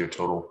add to your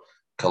total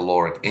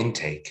caloric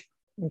intake.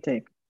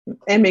 Okay.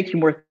 And make you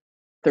more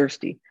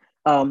thirsty.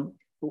 Um,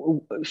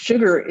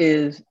 Sugar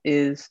is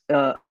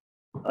a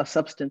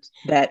substance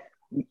that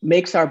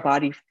makes our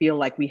body feel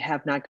like we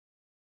have not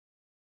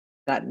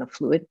gotten a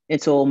fluid,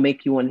 and so it'll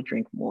make you want to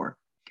drink more.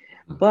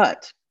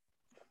 But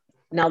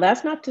now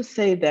that's not to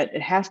say that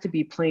it has to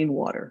be plain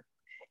water,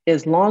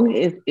 as long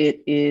as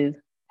it is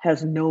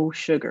has no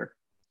sugar.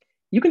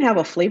 You can have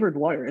a flavored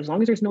water as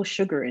long as there's no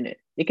sugar in it.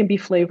 It can be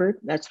flavored,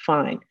 that's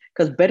fine.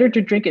 Because better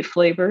to drink it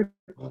flavored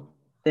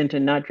than to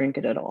not drink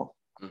it at all.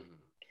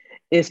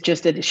 It's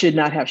just that it should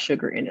not have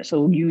sugar in it.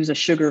 So use a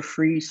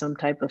sugar-free, some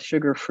type of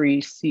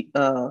sugar-free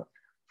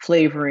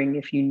flavoring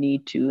if you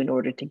need to in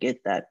order to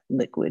get that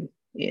liquid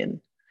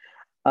in.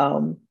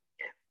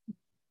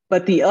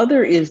 But the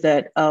other is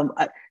that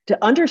to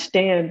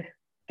understand,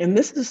 and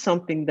this is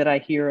something that I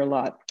hear a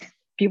lot.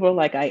 People are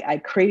like, I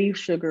crave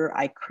sugar,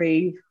 I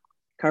crave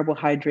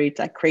carbohydrates,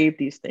 I crave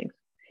these things.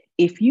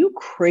 If you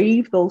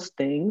crave those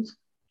things,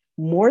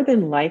 more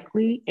than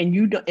likely, and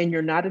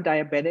you're not a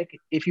diabetic.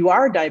 If you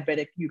are a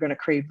diabetic, you're going to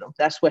crave them.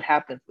 That's what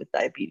happens with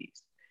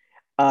diabetes.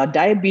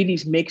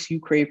 Diabetes makes you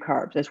crave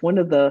carbs. That's one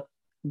of the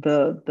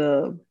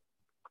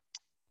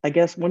I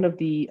guess one of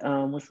the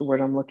what's the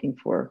word I'm looking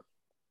for?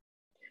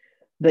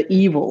 The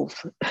evils,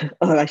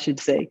 I should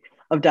say,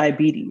 of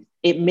diabetes.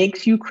 It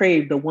makes you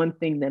crave the one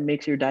thing that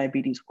makes your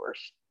diabetes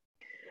worse.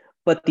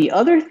 But the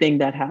other thing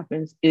that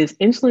happens is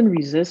insulin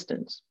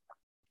resistance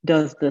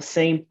does the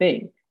same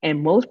thing.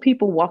 And most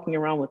people walking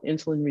around with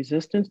insulin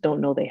resistance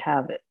don't know they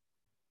have it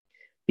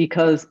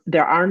because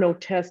there are no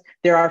tests.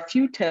 There are a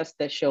few tests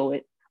that show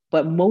it,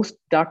 but most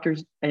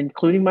doctors,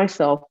 including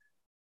myself,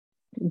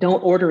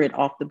 don't order it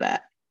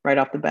right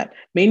off the bat,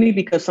 mainly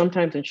because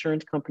sometimes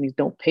insurance companies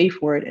don't pay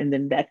for it. And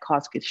then that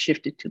cost gets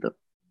shifted to the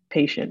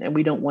patient. And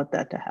we don't want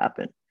that to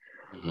happen.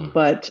 Mm-hmm.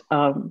 But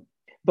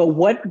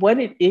what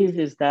it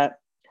is that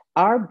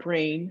our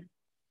brain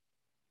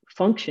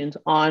functions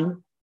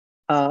on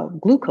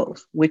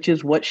glucose, which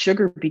is what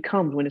sugar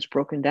becomes when it's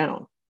broken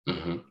down.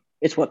 Mm-hmm.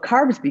 It's what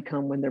carbs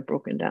become when they're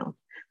broken down.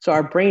 So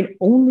our brain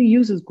only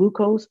uses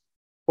glucose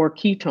or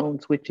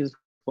ketones, which is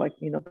like,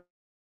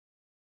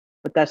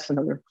 but that's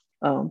another,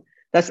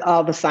 that's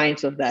all the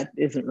science of that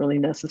isn't really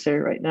necessary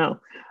right now.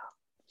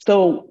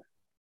 So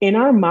in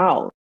our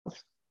mouths,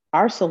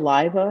 our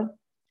saliva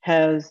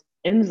has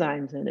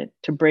enzymes in it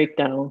to break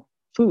down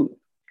food.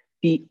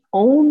 The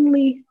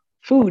only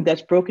food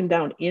that's broken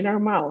down in our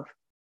mouth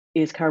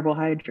is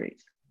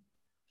carbohydrates.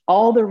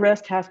 All the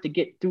rest has to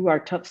get through our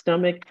tough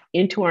stomach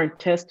into our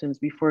intestines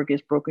before it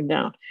gets broken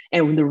down.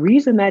 And the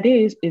reason that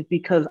is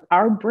because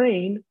our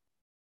brain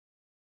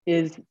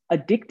is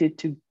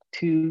addicted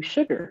to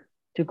sugar,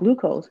 to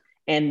glucose.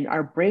 And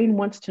our brain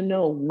wants to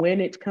know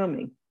when it's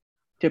coming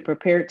to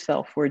prepare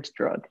itself for its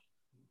drug.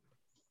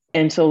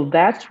 And so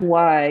that's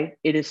why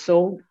it is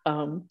so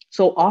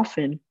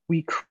often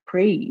we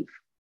crave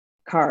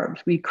carbs,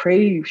 we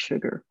crave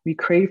sugar, we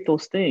crave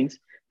those things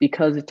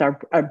because it's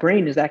our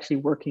brain is actually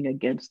working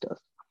against us.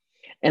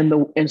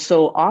 And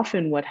so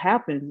often what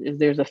happens is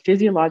there's a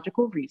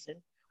physiological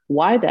reason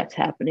why that's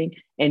happening.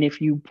 And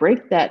if you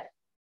break that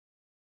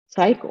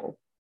cycle,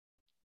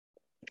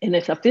 and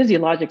it's a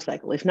physiologic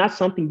cycle, it's not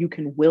something you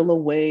can will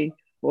away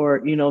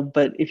or,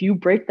 but if you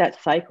break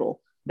that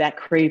cycle, that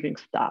craving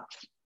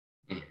stops.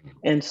 Mm-hmm.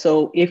 And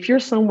so if you're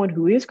someone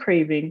who is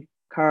craving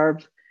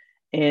carbs,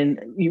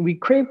 and we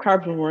crave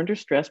carbs when we're under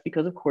stress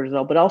because of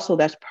cortisol, but also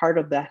that's part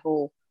of that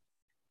whole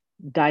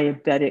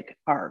diabetic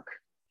arc.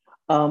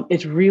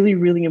 It's really,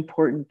 really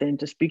important then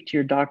to speak to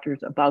your doctors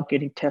about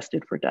getting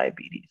tested for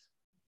diabetes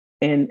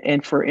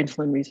and for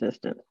insulin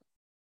resistance,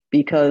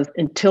 because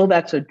until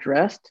that's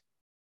addressed,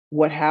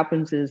 what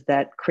happens is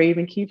that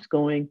craving keeps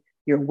going,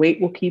 your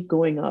weight will keep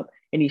going up,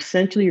 and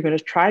essentially you're going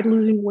to try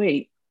losing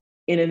weight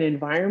in an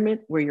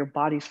environment where your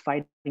body's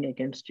fighting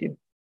against you.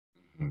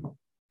 Mm-hmm.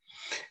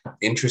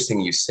 Interesting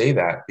you say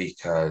that,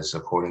 because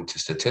according to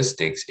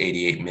statistics,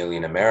 88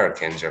 million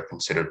Americans are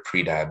considered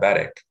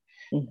pre-diabetic.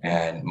 Mm-hmm.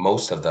 And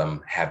most of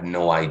them have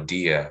no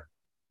idea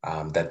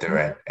that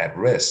they're at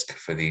risk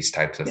for these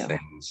types of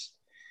things.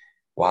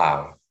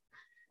 Wow.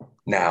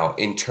 Now,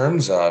 in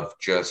terms of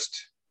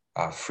just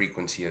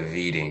frequency of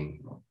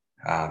eating,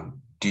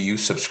 do you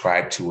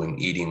subscribe to an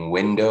eating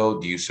window?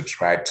 Do you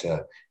subscribe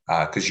to,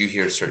 because you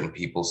hear certain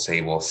people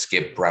say, well,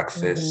 skip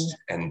breakfast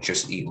and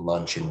just eat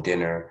lunch and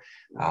dinner.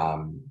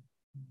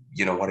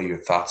 What are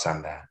your thoughts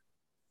on that?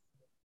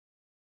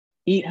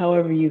 Eat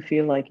however you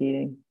feel like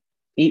eating.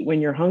 Eat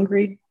when you're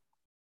hungry.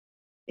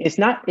 It's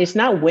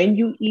not when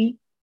you eat,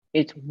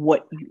 it's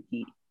what you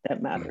eat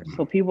that matters. Mm-hmm.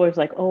 So people are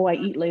like, oh, I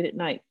eat late at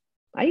night.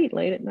 I eat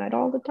late at night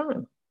all the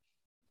time,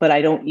 but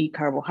I don't eat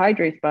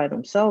carbohydrates by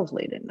themselves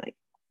late at night.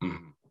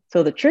 Mm-hmm.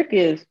 So the trick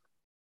is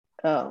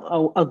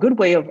a good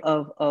way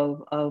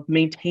of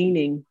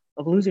maintaining,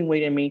 of losing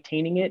weight and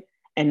maintaining it,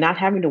 and not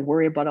having to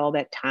worry about all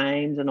that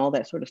times and all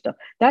that sort of stuff.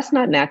 That's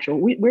not natural.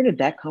 Where did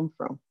that come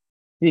from?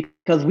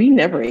 Because we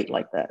never ate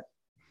like that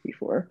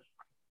before.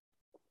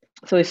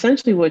 So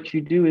essentially what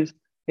you do is,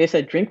 they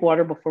said, drink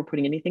water before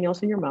putting anything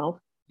else in your mouth.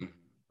 Mm-hmm.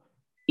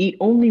 Eat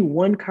only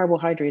one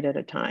carbohydrate at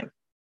a time.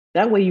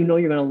 That way, you're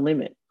going to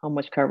limit how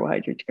much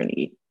carbohydrate you're going to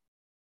eat.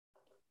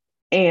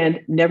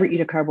 And never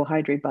eat a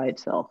carbohydrate by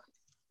itself.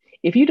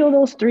 If you do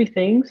those three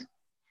things,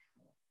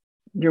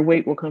 your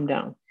weight will come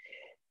down.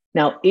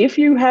 Now, if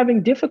you're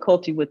having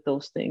difficulty with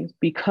those things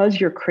because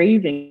you're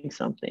craving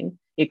something,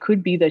 it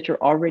could be that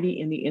you're already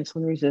in the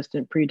insulin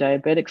resistant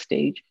pre-diabetic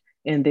stage,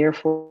 and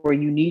therefore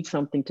you need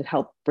something to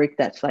help break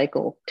that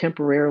cycle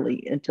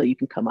temporarily until you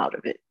can come out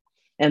of it.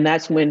 And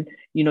that's when,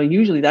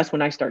 usually that's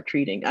when I start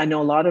treating. I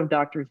know a lot of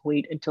doctors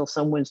wait until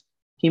someone's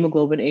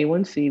hemoglobin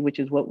A1C, which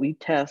is what we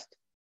test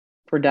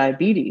for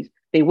diabetes.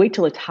 They wait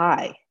till it's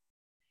high.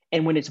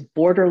 And when it's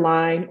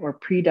borderline or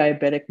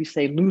pre-diabetic, we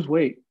say lose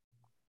weight,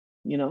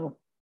 you know,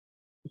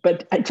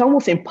 but it's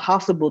almost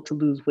impossible to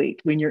lose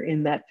weight when you're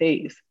in that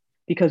phase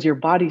because your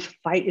body's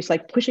fight. It's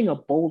like pushing a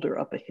boulder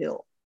up a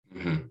hill.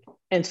 Mm-hmm.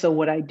 And so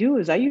what I do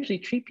is I usually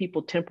treat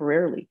people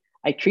temporarily.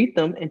 I treat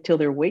them until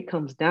their weight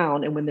comes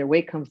down. And when their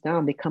weight comes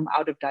down, they come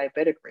out of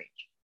diabetic range.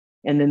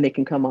 And then they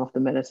can come off the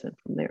medicine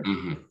from there.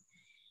 Mm-hmm.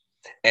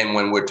 And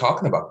when we're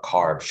talking about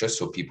carbs, just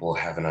so people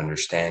have an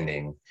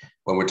understanding,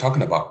 when we're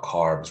talking about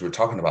carbs, we're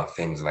talking about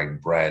things like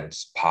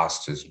breads,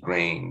 pastas,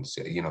 grains,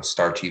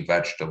 starchy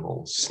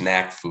vegetables,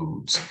 snack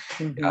foods,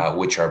 mm-hmm.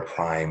 Which are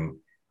prime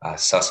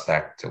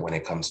suspect when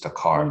it comes to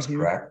carbs, mm-hmm.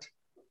 correct?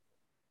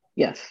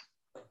 Yes.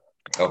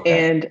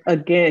 Okay. And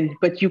again,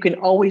 but you can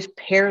always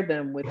pair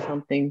them with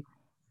something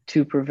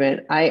to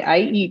prevent. I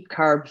eat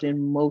carbs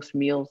in most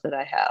meals that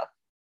I have.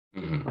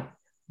 Mm-hmm.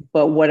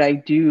 But what I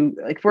do,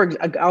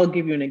 I'll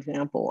give you an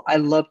example. I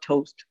love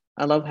toast.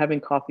 I love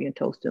having coffee and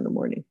toast in the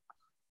morning.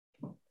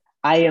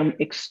 I am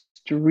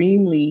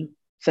extremely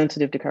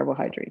sensitive to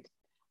carbohydrates.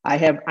 I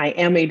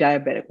am a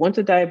diabetic. Once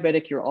a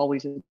diabetic, you're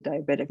always a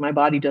diabetic. My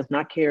body does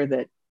not care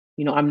that,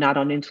 I'm not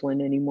on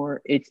insulin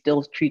anymore. It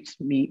still treats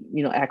me,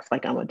 acts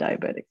like I'm a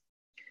diabetic.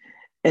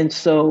 And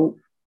so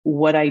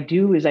what I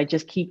do is I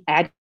just keep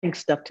adding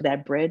stuff to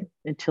that bread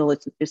until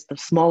it's the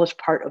smallest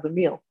part of the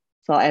meal.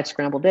 So I'll add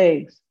scrambled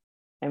eggs.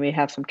 I may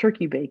have some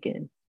turkey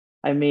bacon.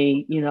 I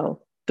may,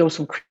 throw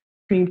some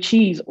cream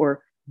cheese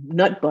or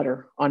nut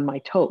butter on my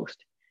toast.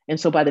 And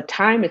so by the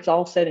time it's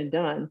all said and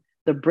done,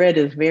 the bread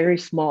is very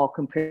small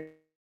compared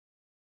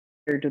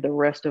to the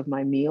rest of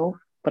my meal,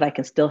 but I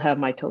can still have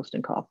my toast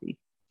and coffee.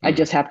 Mm-hmm. I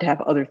just have to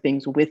have other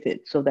things with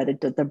it so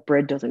that the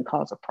bread doesn't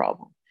cause a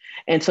problem.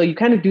 And so you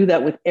kind of do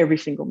that with every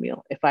single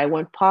meal. If I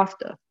want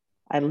pasta,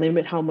 I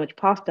limit how much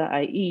pasta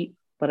I eat,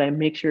 but I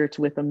make sure it's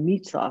with a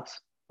meat sauce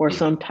or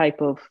some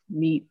type of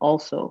meat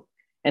also,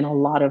 and a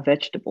lot of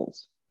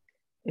vegetables.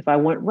 If I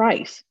want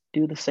rice,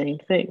 do the same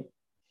thing.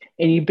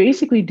 And you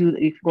basically do,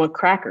 if you want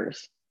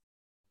crackers,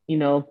 eat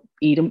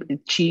them,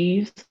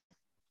 cheese,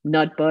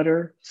 nut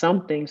butter,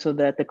 something so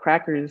that the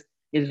crackers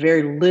is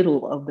very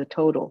little of the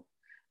total.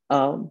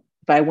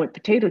 If I want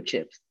potato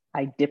chips,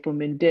 I dip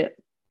them in dip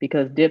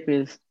because dip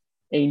is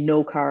a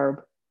no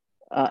carb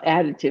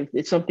additive.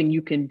 It's something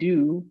you can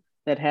do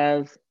that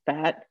has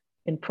fat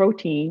and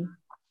protein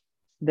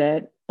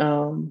that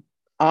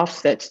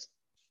offsets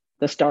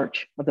the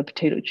starch of the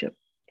potato chip.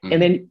 Mm-hmm.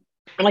 And then,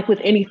 like with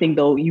anything,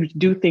 though, you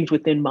do things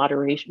within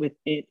moderation.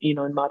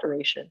 In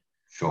moderation.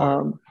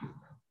 Sure.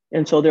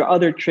 And so there are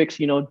other tricks.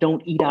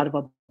 Don't eat out of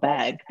a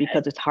bag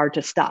because it's hard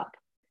to stop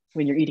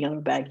when you're eating out of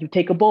a bag. You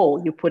take a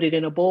bowl, you put it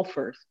in a bowl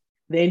first,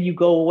 then you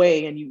go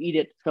away and you eat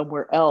it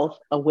somewhere else,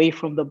 away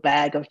from the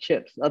bag of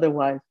chips.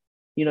 Otherwise,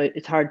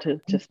 it's hard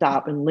to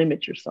stop and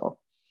limit yourself.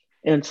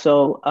 And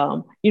so,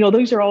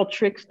 those are all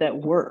tricks that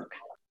work,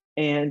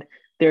 and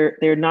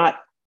they're not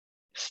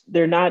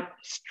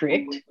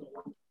strict.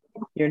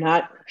 You're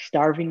not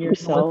starving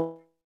yourself.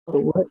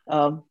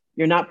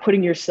 You're not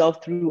putting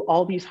yourself through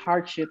all these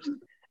hardships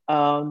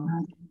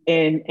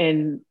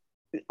and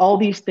all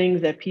these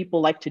things that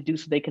people like to do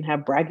so they can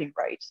have bragging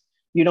rights.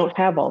 You don't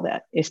have all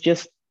that. It's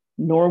just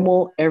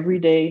normal,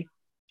 everyday.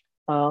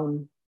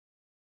 A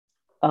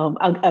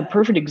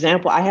perfect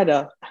example. I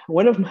had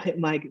one of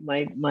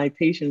my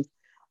patients,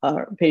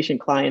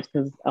 patient clients,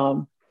 because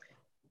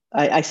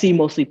I see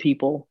mostly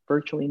people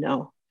virtually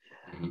now,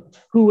 mm-hmm.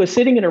 who was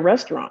sitting in a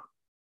restaurant.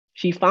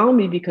 She found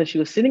me because she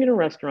was sitting in a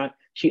restaurant.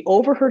 She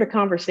overheard a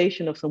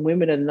conversation of some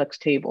women at the next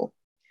table.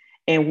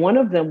 And one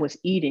of them was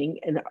eating,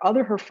 and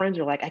her friends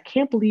are like, I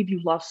can't believe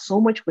you lost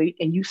so much weight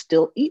and you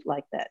still eat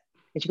like that.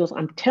 And she goes,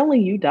 I'm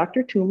telling you,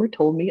 Dr. Toomer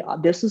told me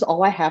this is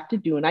all I have to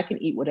do, and I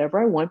can eat whatever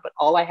I want, but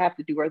all I have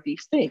to do are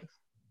these things.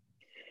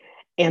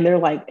 And they're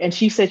like, and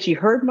she said she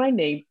heard my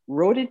name,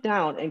 wrote it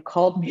down, and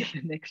called me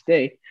the next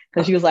day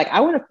because she was like,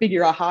 I want to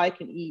figure out how I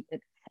can eat.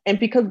 And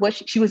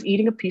because she was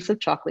eating a piece of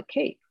chocolate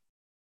cake.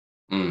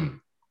 Mm.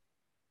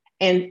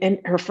 And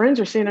her friends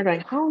are saying, they're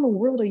going, how in the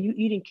world are you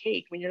eating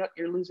cake when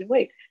you're losing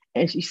weight?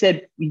 And she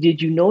said,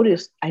 did you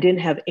notice I didn't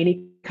have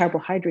any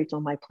carbohydrates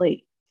on my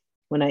plate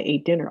when I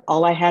ate dinner?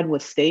 All I had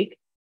was steak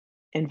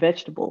and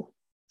vegetable,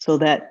 so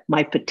that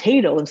my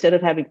potato, instead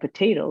of having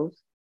potatoes,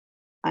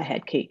 I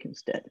had cake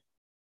instead.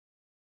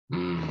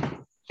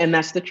 Mm. And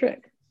that's the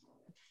trick.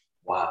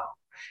 Wow.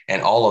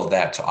 And all of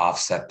that to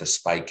offset the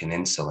spike in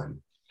insulin.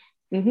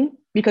 Mm-hmm.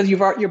 Because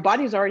your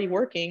body's already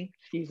working.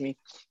 Excuse me.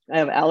 I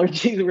have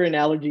allergies. We're in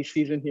allergy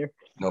season here.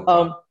 No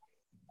problem.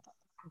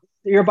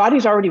 Your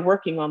body's already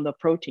working on the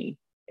protein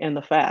and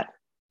the fat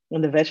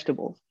and the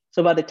vegetables.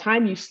 So by the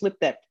time you slip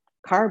that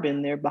carb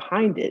in there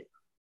behind it,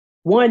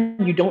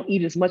 one, you don't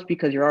eat as much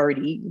because you're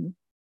already eating.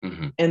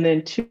 Mm-hmm. And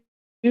then two,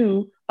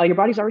 your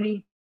body's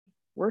already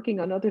working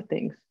on other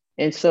things.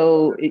 And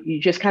so you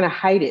just kind of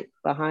hide it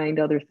behind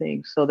other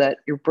things so that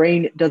your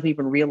brain doesn't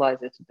even realize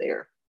it's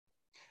there.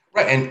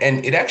 Right.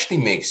 And it actually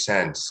makes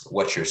sense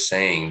what you're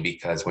saying,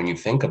 because when you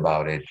think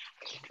about it,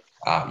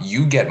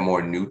 you get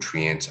more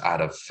nutrients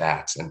out of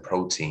fats and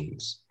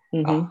proteins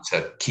Mm-hmm.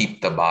 to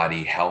keep the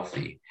body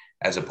healthy,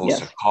 as opposed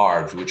to Yes.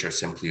 carbs, which are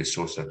simply a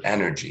source of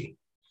energy.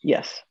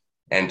 Yes.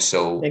 And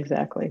so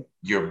Exactly.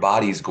 your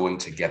body's going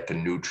to get the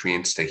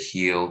nutrients to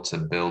heal, to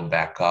build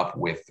back up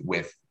with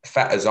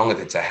fat, as long as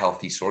it's a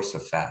healthy source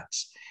of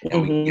fats.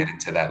 And we can get Mm-hmm.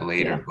 into that Yeah.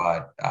 later,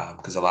 but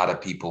because a lot of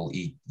people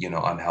eat,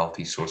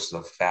 unhealthy sources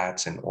of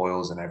fats and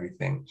oils and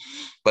everything.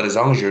 But as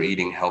long as you're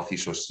eating healthy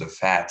sources of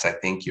fats, I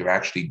think you're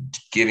actually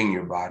giving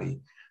your body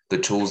the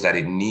tools that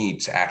it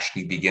needs to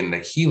actually begin the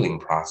healing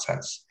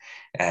process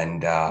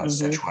and set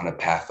Mm-hmm. you on a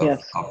path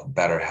Yes. of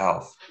better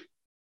health.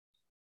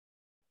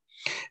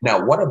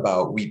 Now, what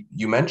about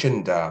you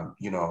mentioned, a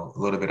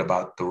little bit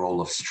about the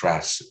role of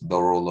stress,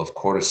 the role of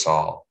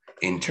cortisol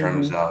in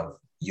terms Mm-hmm. of,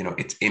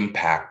 its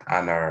impact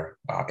on our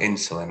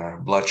insulin, our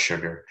blood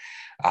sugar.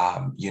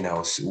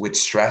 With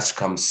stress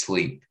comes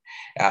sleep.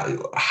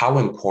 How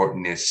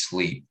important is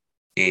sleep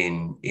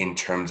in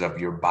terms of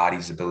your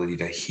body's ability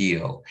to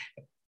heal?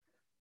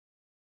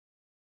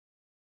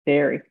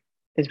 Very.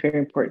 It's very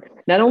important.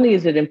 Not only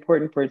is it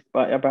important for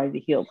our body to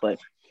heal, but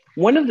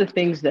one of the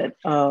things that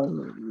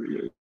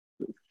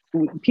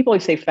people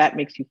always say fat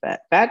makes you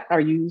fat. Fat are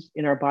used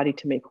in our body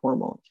to make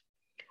hormones.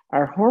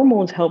 Our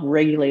hormones help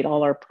regulate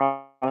all our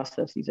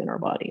processes in our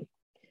body.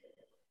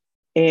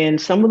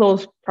 And some of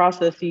those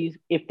processes,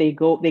 if they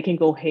can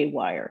go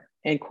haywire.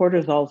 And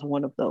cortisol is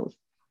one of those.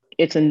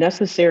 It's a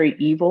necessary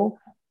evil.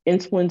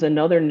 Insulin's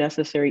another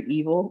necessary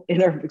evil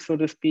in our, so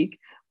to speak.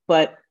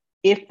 But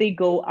if they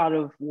go out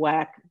of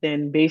whack,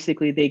 then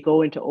basically they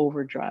go into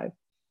overdrive.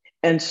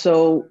 And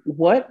so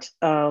what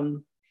what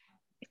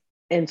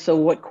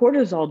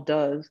cortisol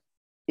does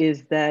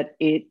is that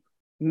it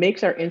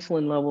makes our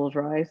insulin levels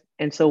rise.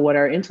 And so what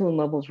our insulin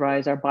levels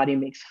rise, our body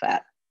makes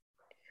fat.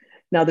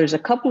 Now there's a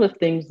couple of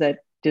things that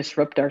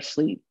disrupt our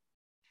sleep.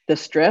 The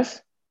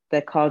stress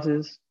that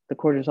causes the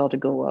cortisol to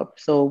go up.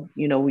 So,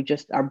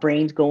 our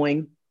brain's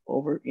going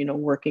over,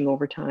 working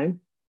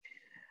overtime.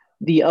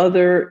 The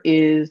other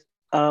is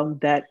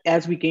that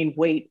as we gain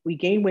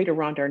weight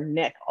around our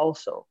neck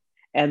also.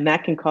 And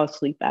that can cause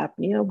sleep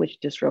apnea,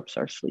 which disrupts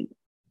our sleep.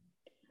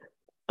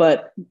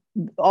 But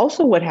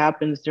also, what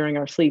happens during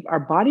our sleep, our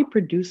body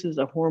produces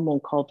a hormone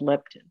called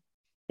leptin.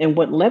 And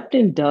what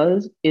leptin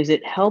does is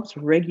it helps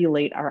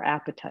regulate our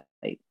appetite.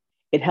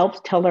 It helps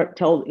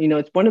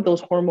it's one of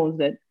those hormones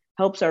that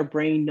helps our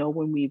brain know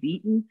when we've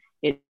eaten.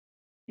 It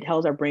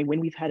tells our brain when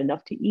we've had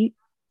enough to eat.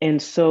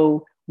 And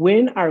so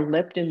when our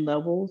leptin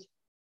levels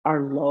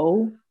are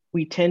low,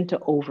 we tend to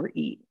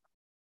overeat.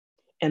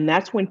 And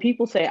that's when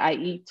people say, I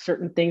eat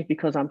certain things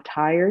because I'm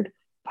tired.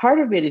 Part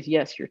of it is,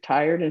 yes, you're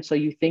tired. And so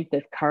you think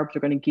that carbs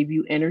are going to give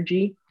you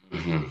energy,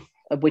 Mm-hmm.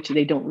 of which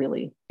they don't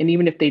really. And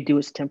even if they do,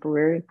 it's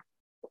temporary.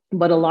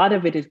 But a lot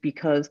of it is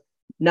because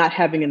not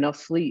having enough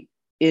sleep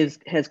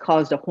has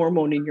caused a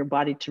hormone in your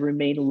body to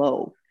remain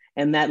low.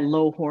 And that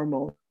low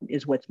hormone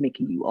is what's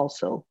making you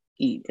also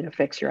eat. It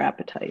affects your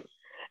appetite.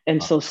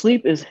 And so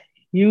sleep is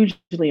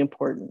hugely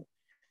important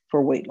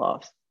for weight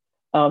loss.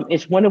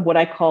 It's one of what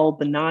I call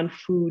the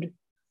non-food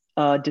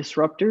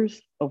disruptors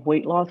of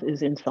weight loss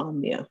is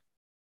insomnia.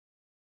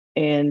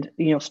 And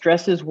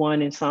stress is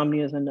one,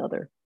 insomnia is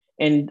another.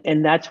 And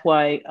that's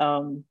where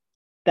the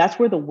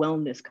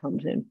wellness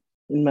comes in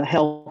the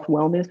health,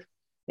 wellness,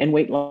 and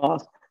weight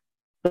loss.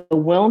 The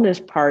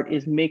wellness part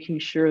is making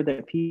sure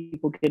that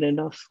people get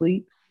enough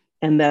sleep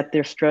and that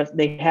they're stressed,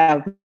 they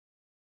have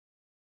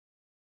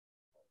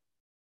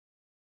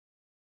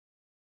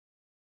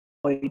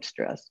weight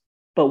stress.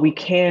 But we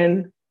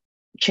can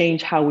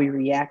change how we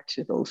react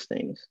to those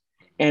things.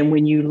 And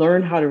when you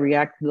learn how to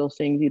react to those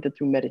things, either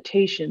through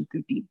meditation,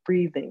 through deep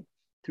breathing,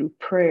 through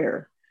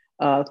prayer,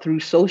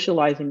 through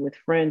socializing with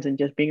friends and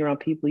just being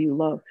around people you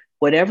love,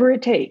 whatever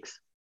it takes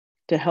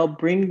to help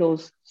bring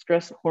those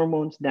stress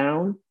hormones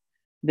down,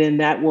 then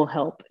that will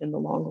help in the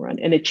long run.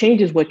 And it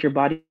changes what your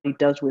body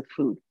does with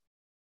food.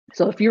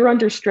 So if you're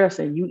under stress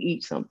and you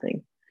eat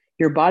something,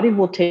 your body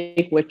will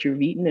take what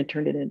you've eaten and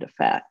turn it into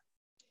fat.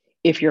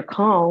 If you're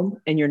calm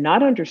and you're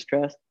not under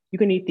stress, you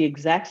can eat the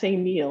exact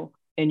same meal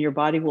and your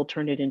body will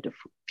turn it into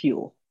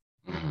fuel.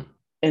 Mm-hmm.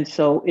 And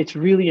so it's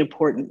really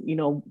important,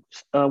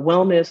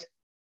 wellness.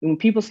 When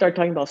people start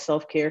talking about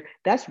self-care,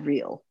 that's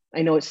real.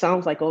 I know it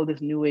sounds like, oh,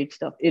 this new age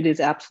stuff. It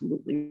is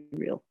absolutely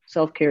real.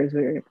 Self-care is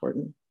very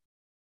important.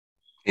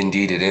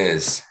 Indeed, it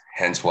is.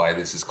 Hence why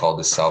this is called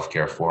the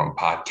Self-Care Forum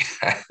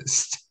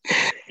podcast.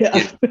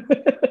 Yeah.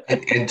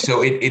 And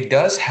so it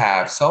does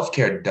have,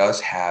 self-care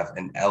does have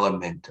an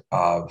element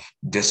of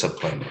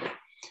discipline.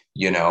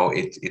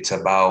 It's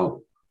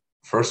about,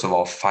 first of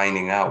all,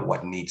 finding out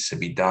what needs to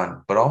be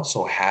done, but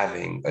also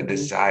having a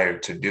desire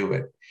to do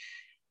it.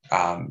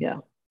 Yeah.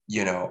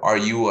 Are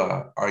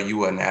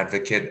you an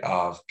advocate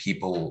of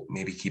people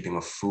maybe keeping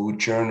a food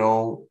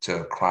journal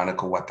to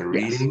chronicle what they're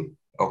Yes. eating?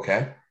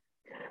 Okay.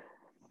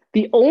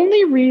 The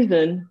only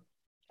reason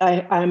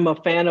I'm a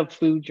fan of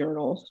food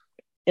journals,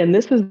 and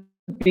this is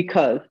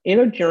because in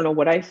a journal,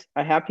 what I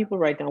have people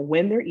write down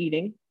when they're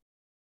eating,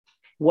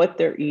 what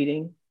they're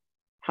eating,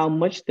 how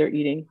much they're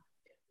eating,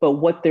 but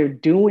what they're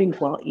doing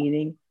while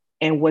eating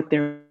and what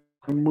their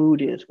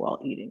mood is while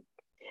eating.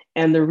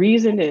 And the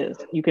reason is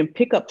you can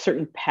pick up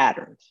certain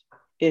patterns.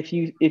 If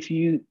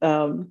you're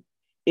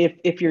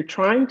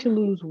trying to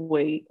lose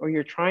weight or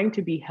you're trying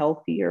to be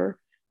healthier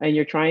and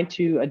you're trying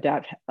to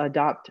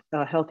adopt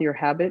healthier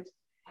habits,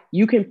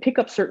 you can pick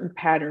up certain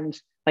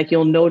patterns. Like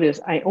you'll notice,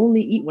 I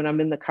only eat when I'm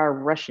in the car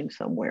rushing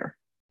somewhere,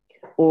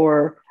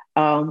 or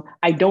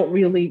I don't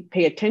really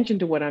pay attention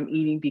to what I'm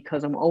eating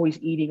because I'm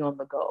always eating on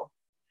the go,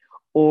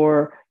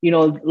 or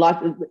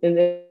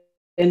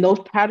and those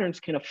patterns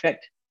can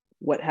affect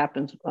what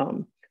happens.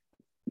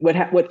 What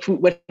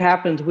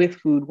happens with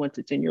food once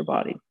it's in your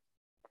body.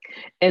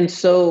 And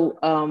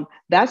so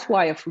that's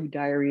why a food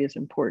diary is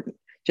important.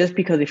 Just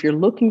because if you're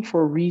looking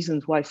for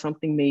reasons why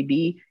something may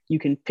be, you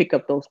can pick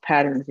up those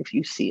patterns if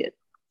you see it.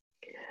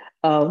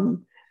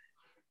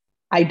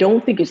 I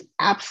don't think it's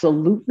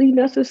absolutely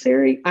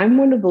necessary. I'm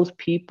one of those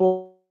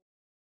people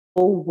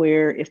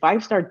where if I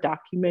start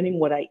documenting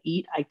what I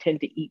eat, I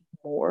tend to eat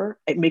more.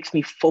 It makes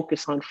me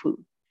focus on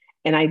food.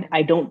 And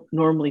I don't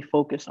normally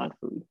focus on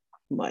food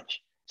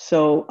much.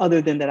 So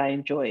other than that, I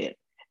enjoy it.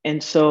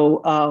 And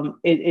so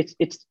it's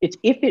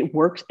if it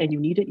works and you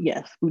need it,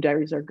 yes, food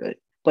diaries are good.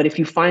 But if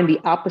you find the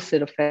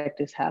opposite effect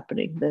is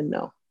happening, then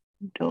no,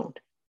 don't.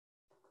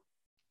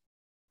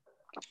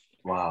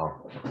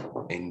 Wow,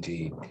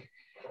 indeed.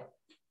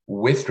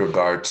 With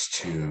regards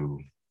to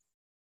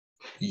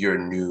your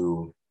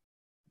new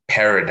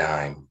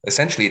paradigm,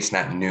 essentially it's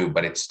not new,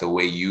 but it's the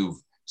way you've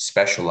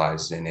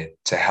specialized in it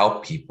to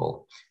help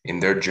people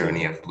in their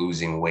journey of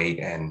losing weight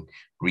and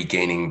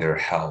regaining their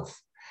health.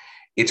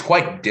 It's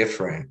quite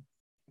different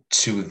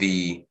to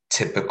the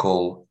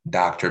typical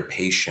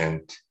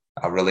doctor-patient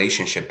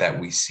relationship that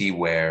we see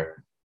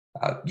where,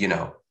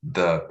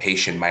 the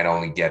patient might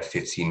only get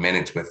 15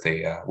 minutes with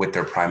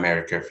their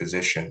primary care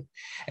physician.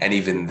 And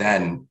even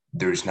then,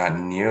 there's not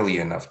nearly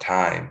enough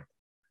time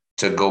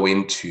to go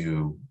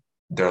into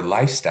their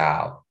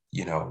lifestyle,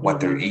 what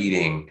they're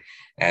eating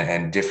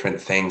and different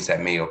things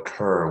that may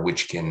occur,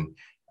 which can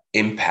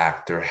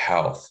impact their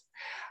health.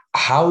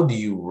 How do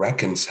you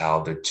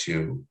reconcile the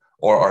two?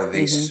 Or are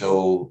they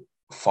so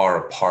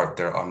far apart,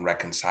 they're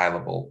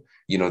unreconcilable?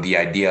 The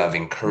idea of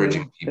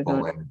encouraging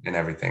people and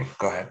everything.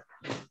 Go ahead.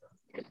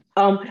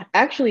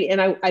 Actually, and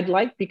I'd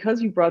like,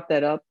 because you brought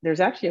that up, there's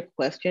actually a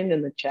question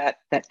in the chat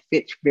that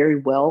fits very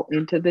well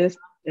into this.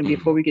 And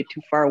before we get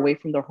too far away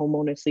from the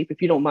hormone and sleep,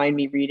 if you don't mind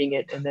me reading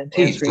it and then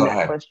answering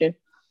that question.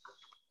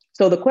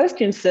 So the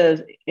question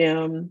says,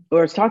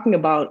 or it's talking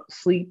about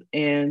sleep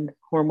and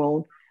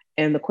hormone.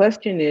 And the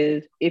question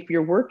is, if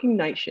you're working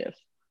night shifts,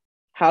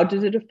 how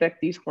does it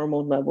affect these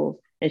hormone levels?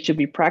 And should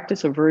we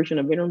practice a version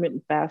of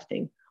intermittent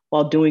fasting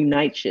while doing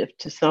night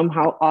shift to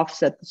somehow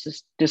offset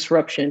this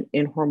disruption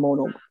in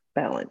hormonal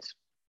balance?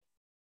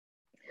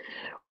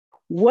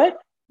 What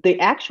the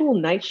actual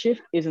night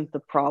shift isn't the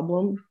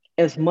problem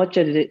as much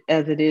as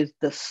it is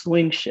the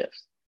swing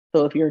shifts.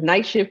 So if you're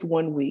night shift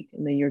one week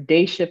and then your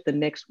day shift the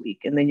next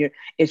week, and then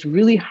it's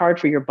really hard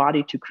for your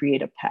body to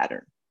create a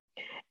pattern.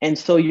 And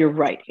so you're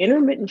right,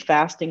 intermittent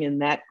fasting in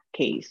that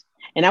case,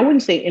 and I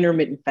wouldn't say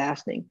intermittent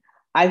fasting,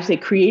 I would say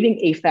creating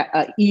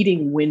a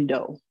eating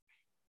window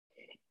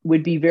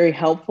would be very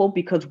helpful,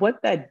 because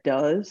what that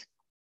does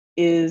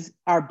is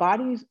our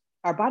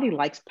body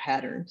likes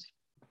patterns,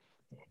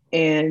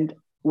 and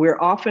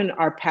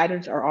our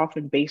patterns are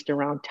often based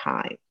around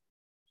time.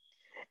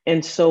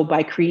 And so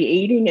by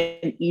creating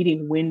an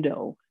eating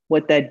window,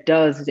 what that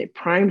does is it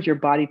primes your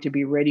body to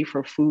be ready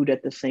for food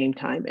at the same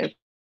time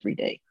every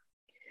day.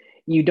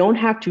 You don't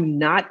have to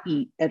not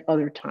eat at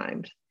other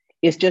times.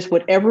 It's just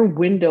whatever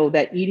window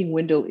that eating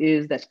window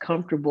is that's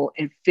comfortable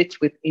and fits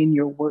within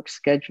your work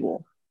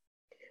schedule.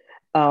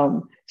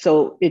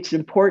 So it's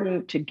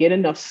important to get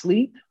enough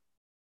sleep,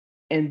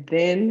 and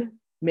then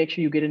make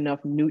sure you get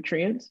enough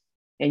nutrients,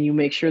 and you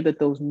make sure that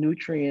those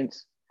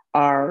nutrients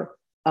are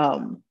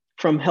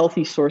from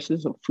healthy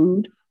sources of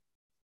food.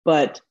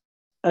 But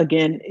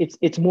again,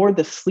 it's more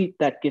the sleep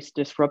that gets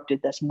disrupted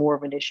that's more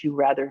of an issue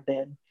rather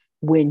than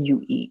when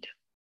you eat.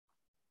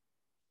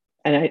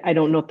 And I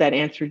don't know if that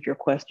answered your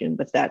question,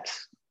 but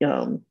that's,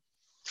 and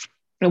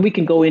we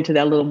can go into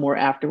that a little more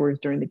afterwards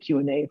during the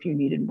Q&A if you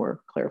needed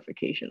more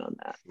clarification on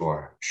that.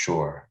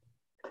 Sure.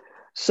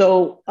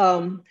 So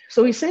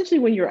essentially,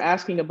 when you're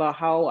asking about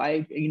how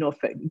I,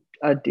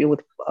 deal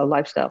with a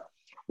lifestyle,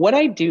 what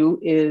I do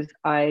is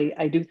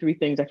I do three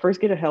things. I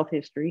first get a health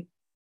history,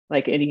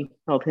 like any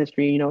health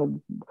history.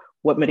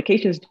 What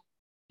medications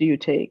do you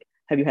take?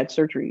 Have you had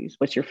surgeries?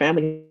 What's your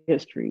family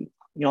history?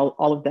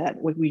 All of that,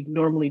 what we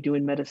normally do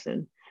in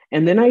medicine.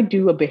 And then I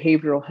do a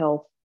behavioral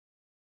health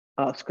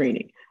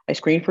screening. I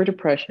screen for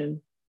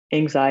depression,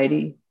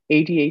 anxiety,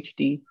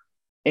 ADHD,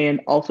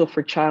 and also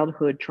for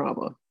childhood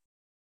trauma.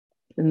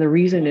 And the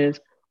reason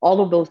is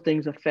all of those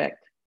things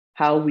affect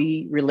how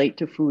we relate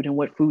to food and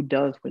what food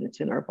does when it's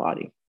in our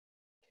body.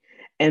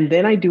 And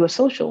then I do a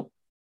social.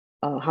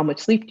 How much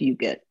sleep do you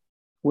get?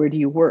 Where do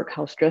you work?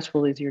 How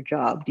stressful is your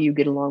job? Do you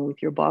get along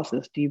with your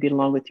bosses? Do you get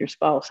along with your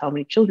spouse? How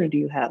many children do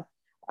you have?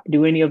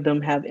 Do any of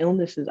them have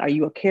illnesses? Are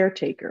you a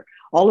caretaker?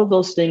 All of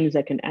those things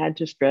that can add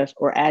to stress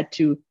or add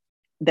to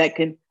that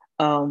can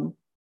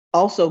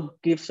also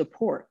give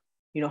support.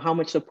 How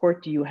much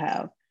support do you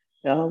have?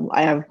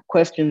 I have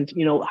questions,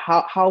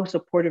 how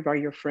supportive are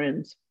your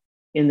friends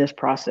in this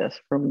process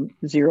from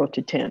 0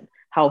 to 10?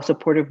 How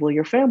supportive will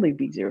your family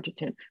be 0 to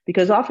 10?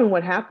 Because often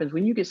what happens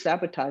when you get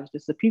sabotaged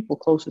is the people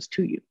closest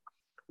to you.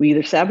 We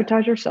either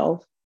sabotage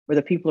ourselves or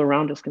the people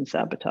around us can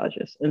sabotage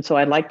us. And so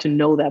I like to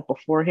know that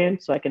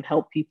beforehand so I can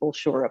help people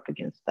shore up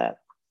against that.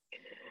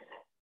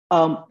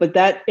 But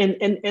that,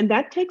 and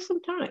that takes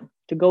some time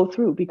to go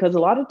through, because a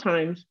lot of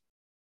times,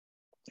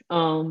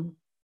 I'll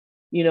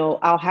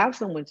have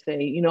someone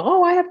say,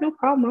 oh, I have no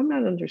problem. I'm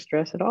not under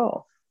stress at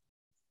all.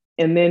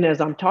 And then as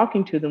I'm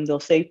talking to them,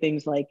 they'll say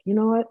things like, you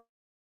know what?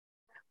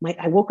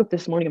 I woke up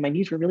this morning and my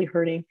knees were really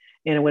hurting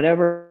and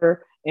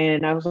whatever.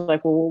 And I was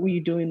like, well, what were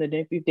you doing the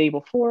day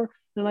before?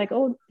 They're like,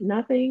 oh,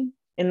 nothing.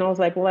 And I was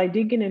like, well, I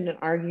did get in an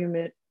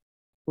argument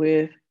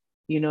with,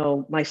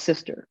 my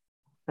sister.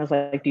 I was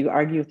like, do you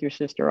argue with your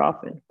sister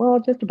often? Well,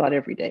 just about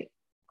every day.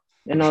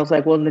 And I was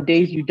like, well, in the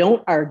days you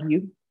don't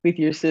argue with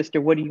your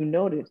sister, what do you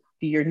notice?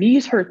 Do your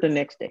knees hurt the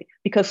next day?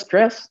 Because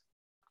stress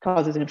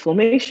causes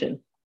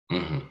inflammation.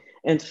 Mm-hmm.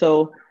 And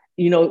so,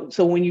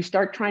 so when you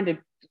start trying to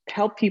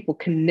help people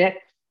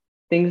connect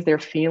things they're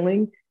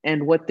feeling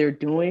and what they're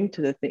doing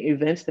to the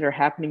events that are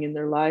happening in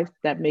their lives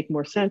that make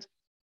more sense,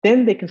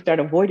 then they can start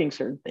avoiding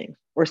certain things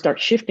or start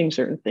shifting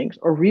certain things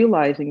or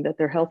realizing that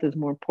their health is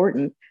more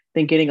important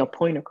than getting a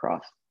point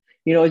across.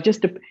 It's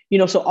just,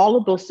 so all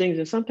of those things,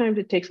 and sometimes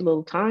it takes a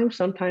little time.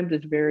 Sometimes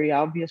it's very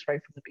obvious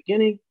right from the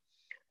beginning.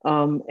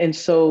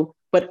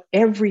 But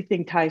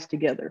everything ties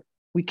together.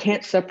 We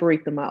can't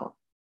separate them out.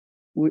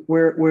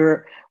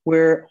 We're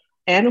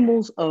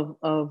animals of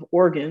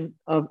organ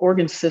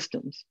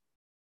systems,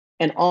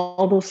 and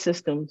all those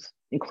systems,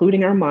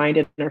 including our mind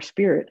and our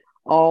spirit,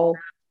 all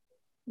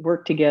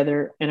work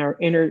together and are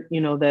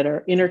that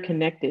are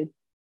interconnected.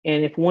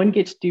 And if one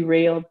gets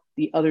derailed,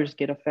 the others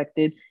get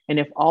affected. And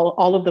if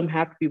all of them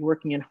have to be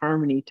working in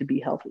harmony to be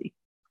healthy.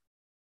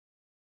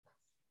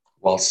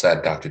 Well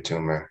said, Dr.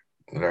 Toomer.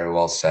 Very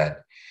well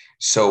said.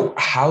 So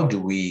how do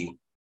we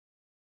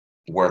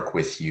work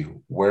with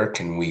you? Where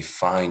can we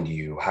find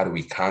you? How do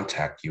we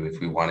contact you if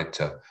we wanted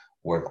to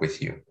work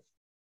with you?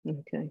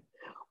 Okay.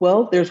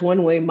 Well, there's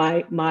one way.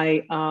 My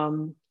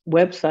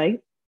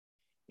website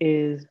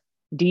is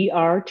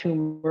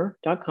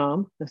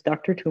drtoomer.com. That's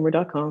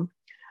drtoomer.com.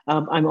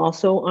 I'm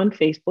also on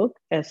Facebook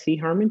as C.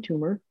 Harmon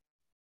Toomer,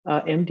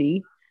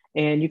 MD,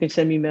 and you can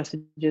send me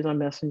messages on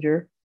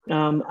Messenger.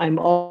 I'm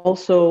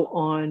also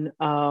on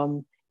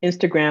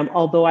Instagram,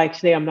 although I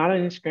say I'm not on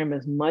Instagram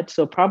as much.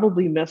 So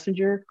probably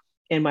Messenger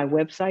and my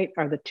website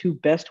are the two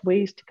best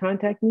ways to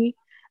contact me.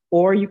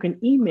 Or you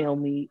can email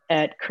me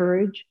at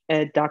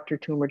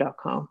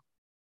courage@drtoomer.com,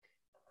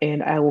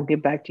 and I will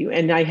get back to you.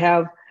 And I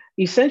have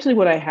essentially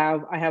what I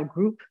have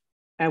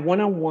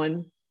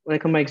one-on-one, what I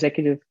call my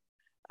executive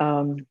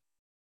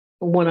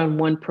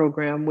one-on-one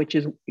program, which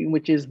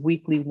is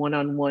weekly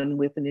one-on-one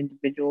with an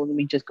individual, and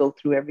we just go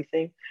through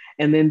everything.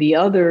 And then the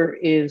other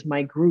is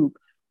my group,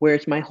 where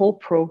it's my whole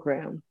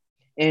program.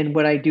 And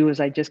what I do is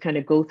I just kind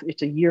of go through,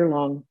 it's a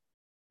year-long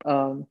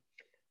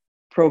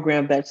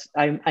program that's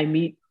I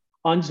meet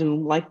on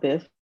Zoom like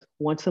this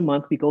once a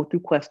month. We go through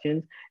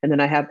questions, and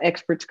then I have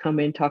experts come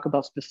in, talk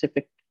about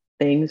specific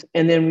things,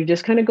 and then we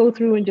just kind of go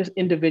through and just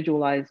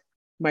individualize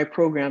my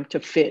program to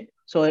fit.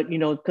 So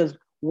because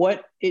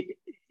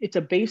it's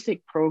a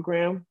basic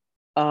program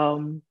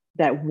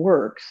that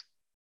works,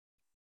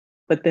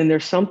 but then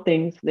there's some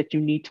things that you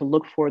need to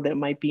look for that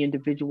might be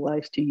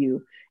individualized to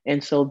you.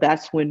 And so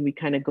that's when we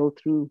kind of go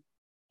through,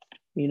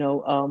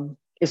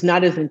 it's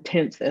not as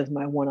intense as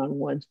my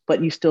one-on-ones,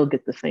 but you still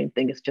get the same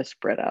thing. It's just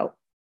spread out.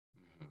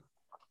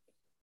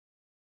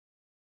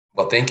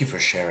 Well, thank you for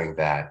sharing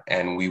that.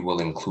 And we will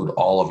include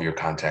all of your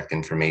contact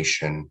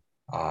information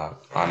on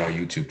our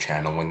YouTube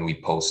channel when we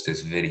post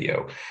this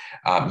video.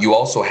 You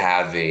also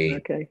have a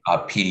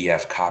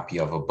PDF copy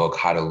of a book,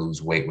 How to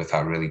Lose Weight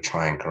Without Really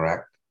Trying,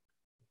 correct?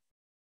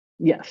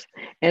 Yes.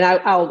 And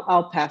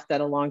I'll pass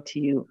that along to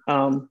you.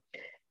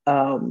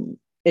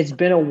 It's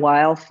been a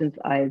while since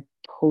I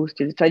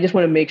posted it, so I just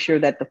want to make sure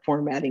that the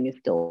formatting is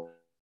still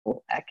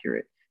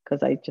accurate,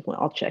 because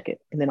I'll check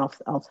it, and then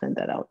I'll send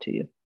that out to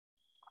you.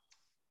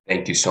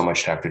 Thank you so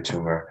much, Dr.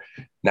 Toomer.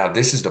 Now,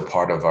 this is the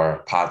part of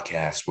our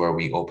podcast where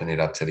we open it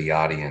up to the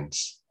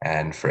audience.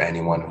 And for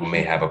anyone who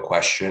may have a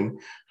question,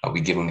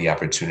 we give them the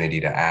opportunity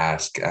to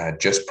ask.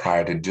 Just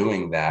prior to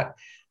doing that,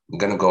 I'm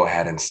going to go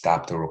ahead and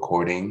stop the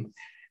recording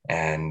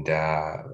and